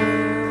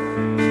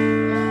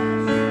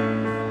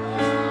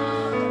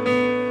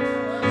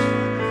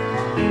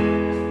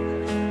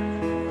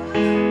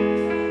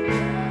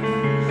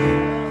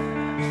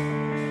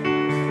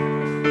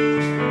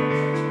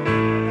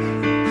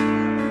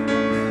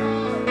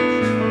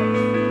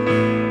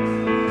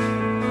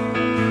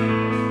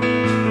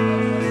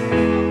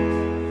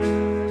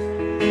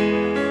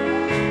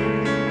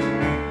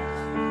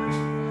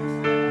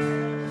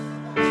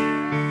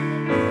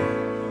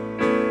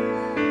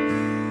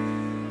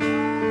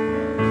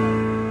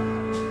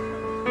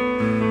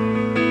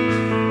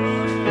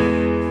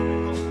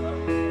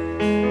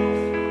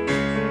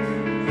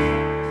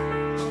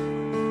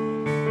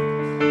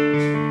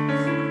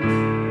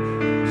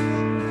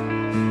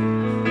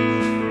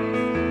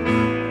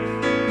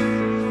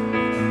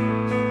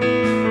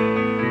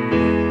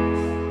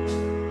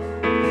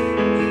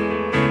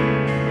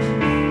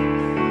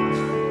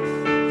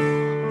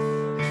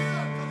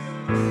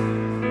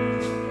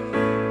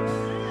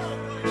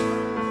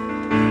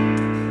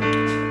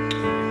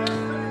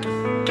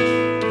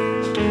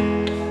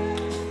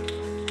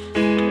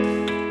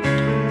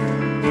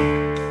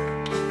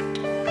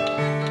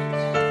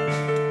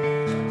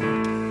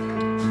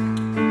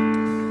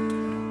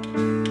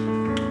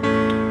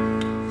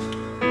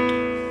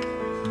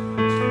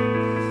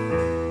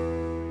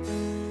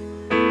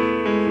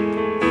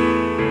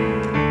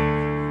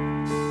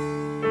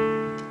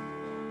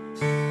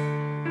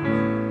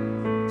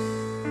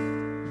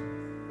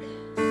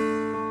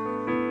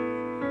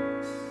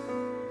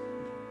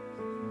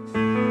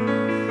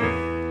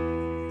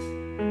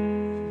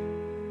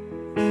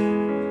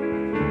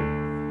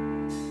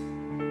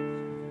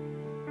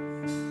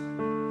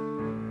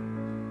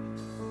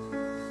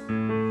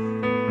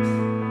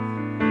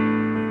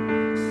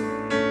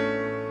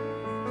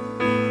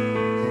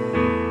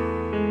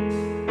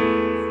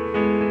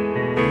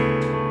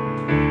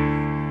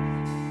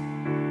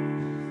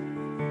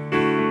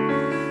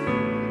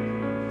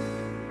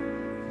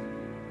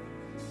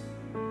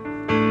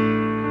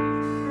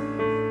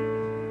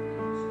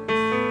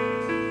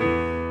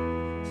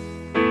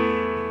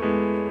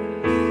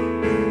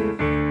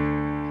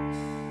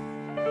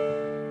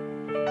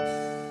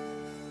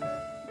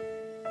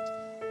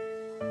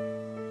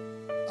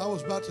 I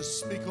was about to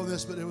speak on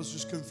this, but it was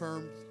just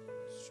confirmed.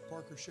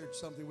 Parker shared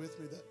something with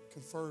me that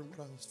confirmed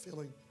what I was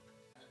feeling.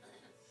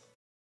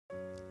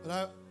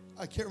 But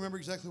I can't remember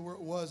exactly where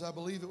it was. I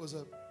believe it was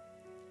a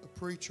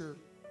preacher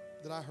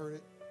that I heard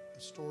it,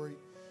 a story.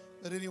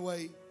 But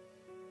anyway,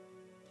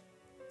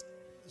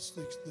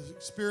 the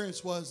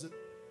experience was that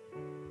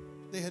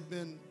they had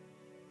been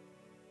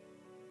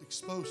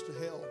exposed to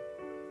hell.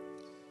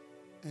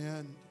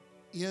 And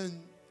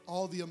in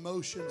all the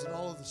emotions and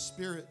all of the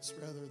spirits,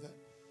 rather,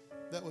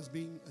 that was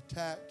being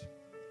attacked,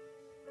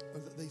 or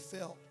that they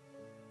felt.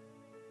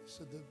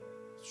 So the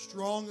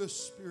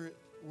strongest spirit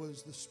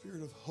was the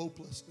spirit of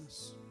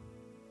hopelessness.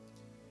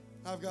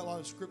 I've got a lot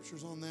of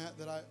scriptures on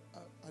that I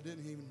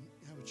didn't even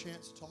have a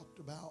chance to talk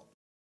about.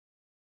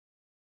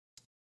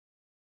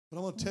 But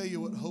I'm going to tell you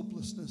what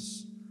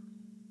hopelessness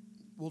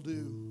will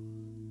do.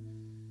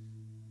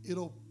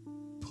 It'll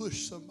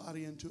push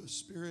somebody into a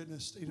spirit and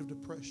a state of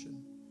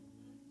depression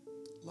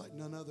like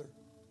none other.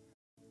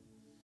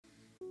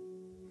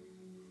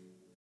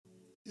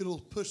 It'll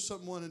push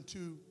someone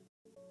into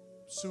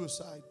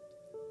suicide,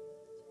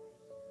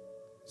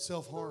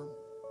 self-harm,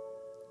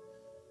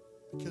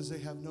 because they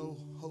have no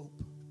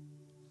hope.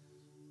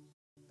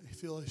 They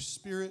feel a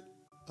spirit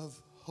of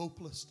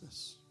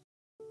hopelessness.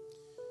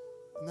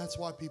 And that's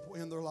why people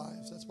end their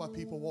lives. That's why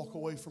people walk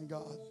away from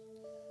God,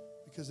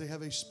 because they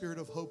have a spirit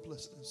of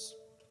hopelessness.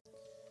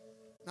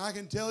 Now, I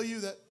can tell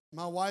you that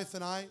my wife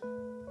and I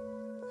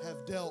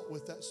have dealt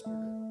with that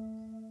spirit,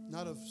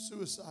 not of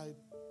suicide,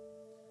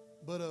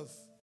 but of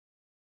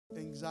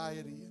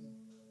anxiety and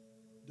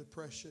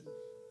depression.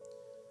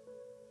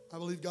 I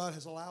believe God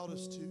has allowed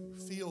us to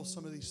feel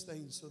some of these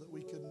things so that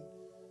we can,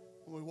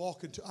 when we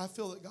walk into, I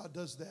feel that God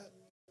does that.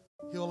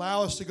 He'll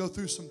allow us to go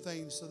through some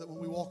things so that when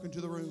we walk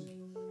into the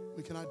room,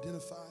 we can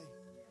identify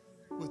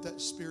what that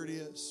spirit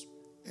is.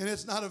 And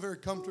it's not a very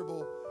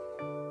comfortable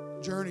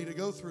journey to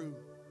go through,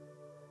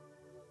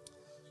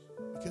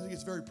 because it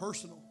gets very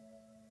personal.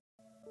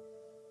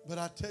 But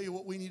I tell you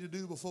what we need to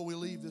do before we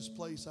leave this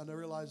place. I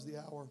realize the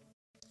hour.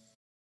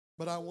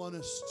 But I want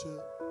us to,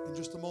 in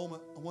just a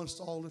moment, I want us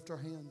to all lift our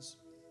hands.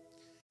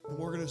 And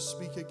we're going to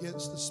speak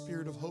against the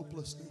spirit of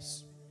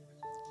hopelessness.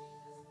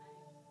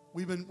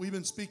 We've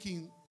been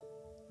speaking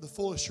the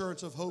full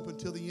assurance of hope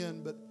until the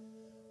end, but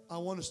I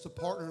want us to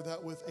partner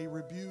that with a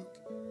rebuke,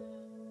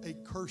 a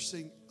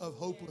cursing of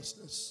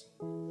hopelessness,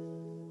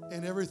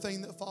 and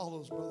everything that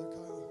follows, Brother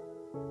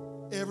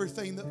Kyle.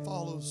 Everything that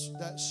follows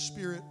that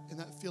spirit and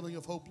that feeling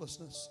of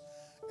hopelessness.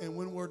 And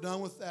when we're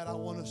done with that, I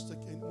want us to,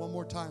 one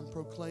more time,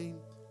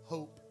 proclaim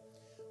hope.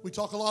 We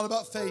talk a lot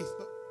about faith,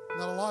 but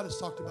not a lot is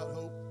talked about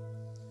hope.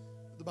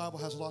 The Bible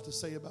has a lot to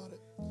say about it.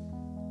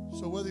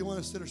 So whether you want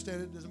to sit or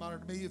stand, it doesn't matter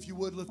to me. If you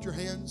would, lift your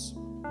hands.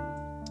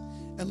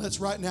 And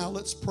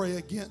let's pray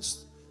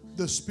against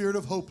the spirit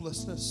of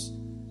hopelessness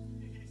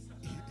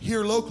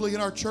here locally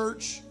in our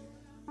church,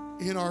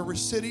 in our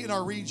city, in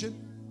our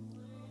region.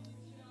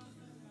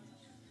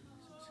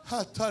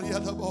 I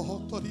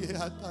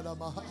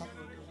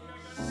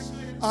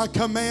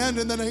command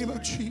in the name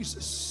of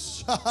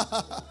Jesus,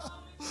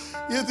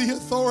 in the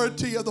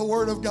authority of the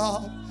Word of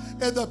God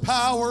and the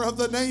power of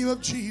the name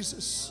of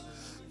Jesus,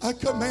 I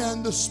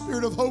command the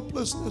spirit of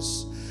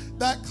hopelessness,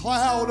 that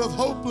cloud of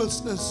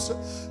hopelessness,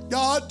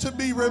 God, to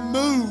be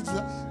removed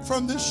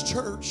from this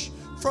church,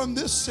 from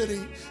this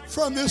city,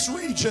 from this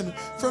region,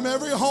 from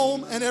every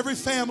home and every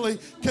family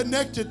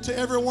connected to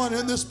everyone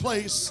in this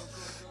place.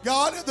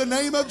 God, in the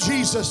name of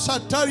Jesus, I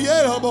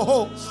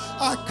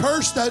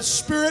curse that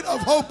spirit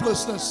of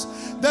hopelessness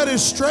that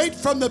is straight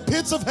from the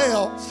pits of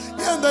hell.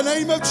 In the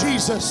name of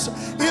Jesus,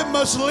 it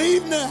must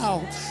leave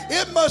now.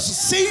 It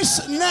must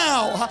cease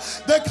now.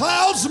 The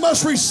clouds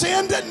must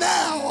rescind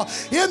now.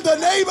 In the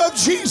name of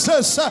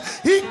Jesus, and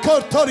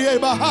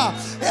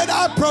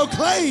I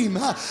proclaim,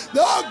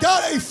 oh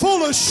God, a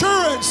full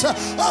assurance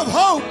of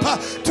hope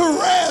to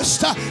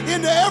rest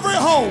into every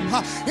home,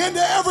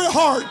 into every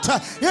heart,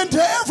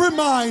 into every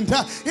mind,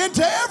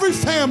 into every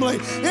family,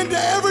 into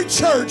every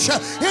church,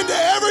 into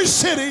every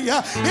city,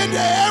 into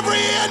every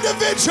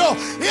individual,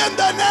 in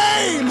the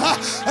name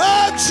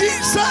of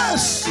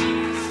Jesus.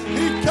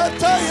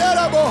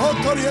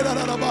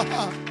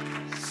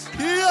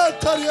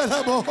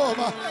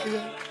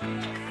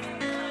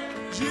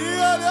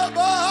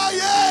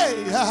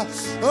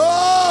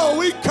 Oh,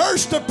 we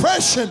curse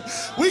depression.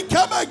 We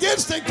come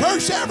against and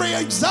curse every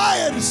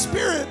anxiety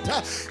spirit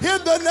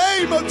in the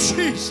name of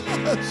Jesus.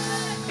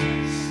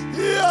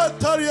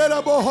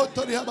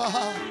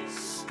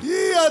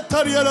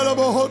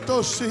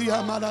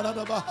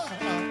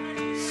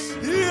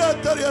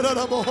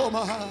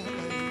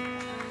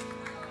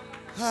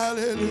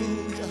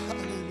 Hallelujah, hallelujah,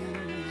 hallelujah,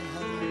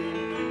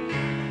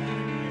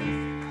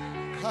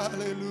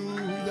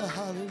 hallelujah,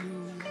 hallelujah.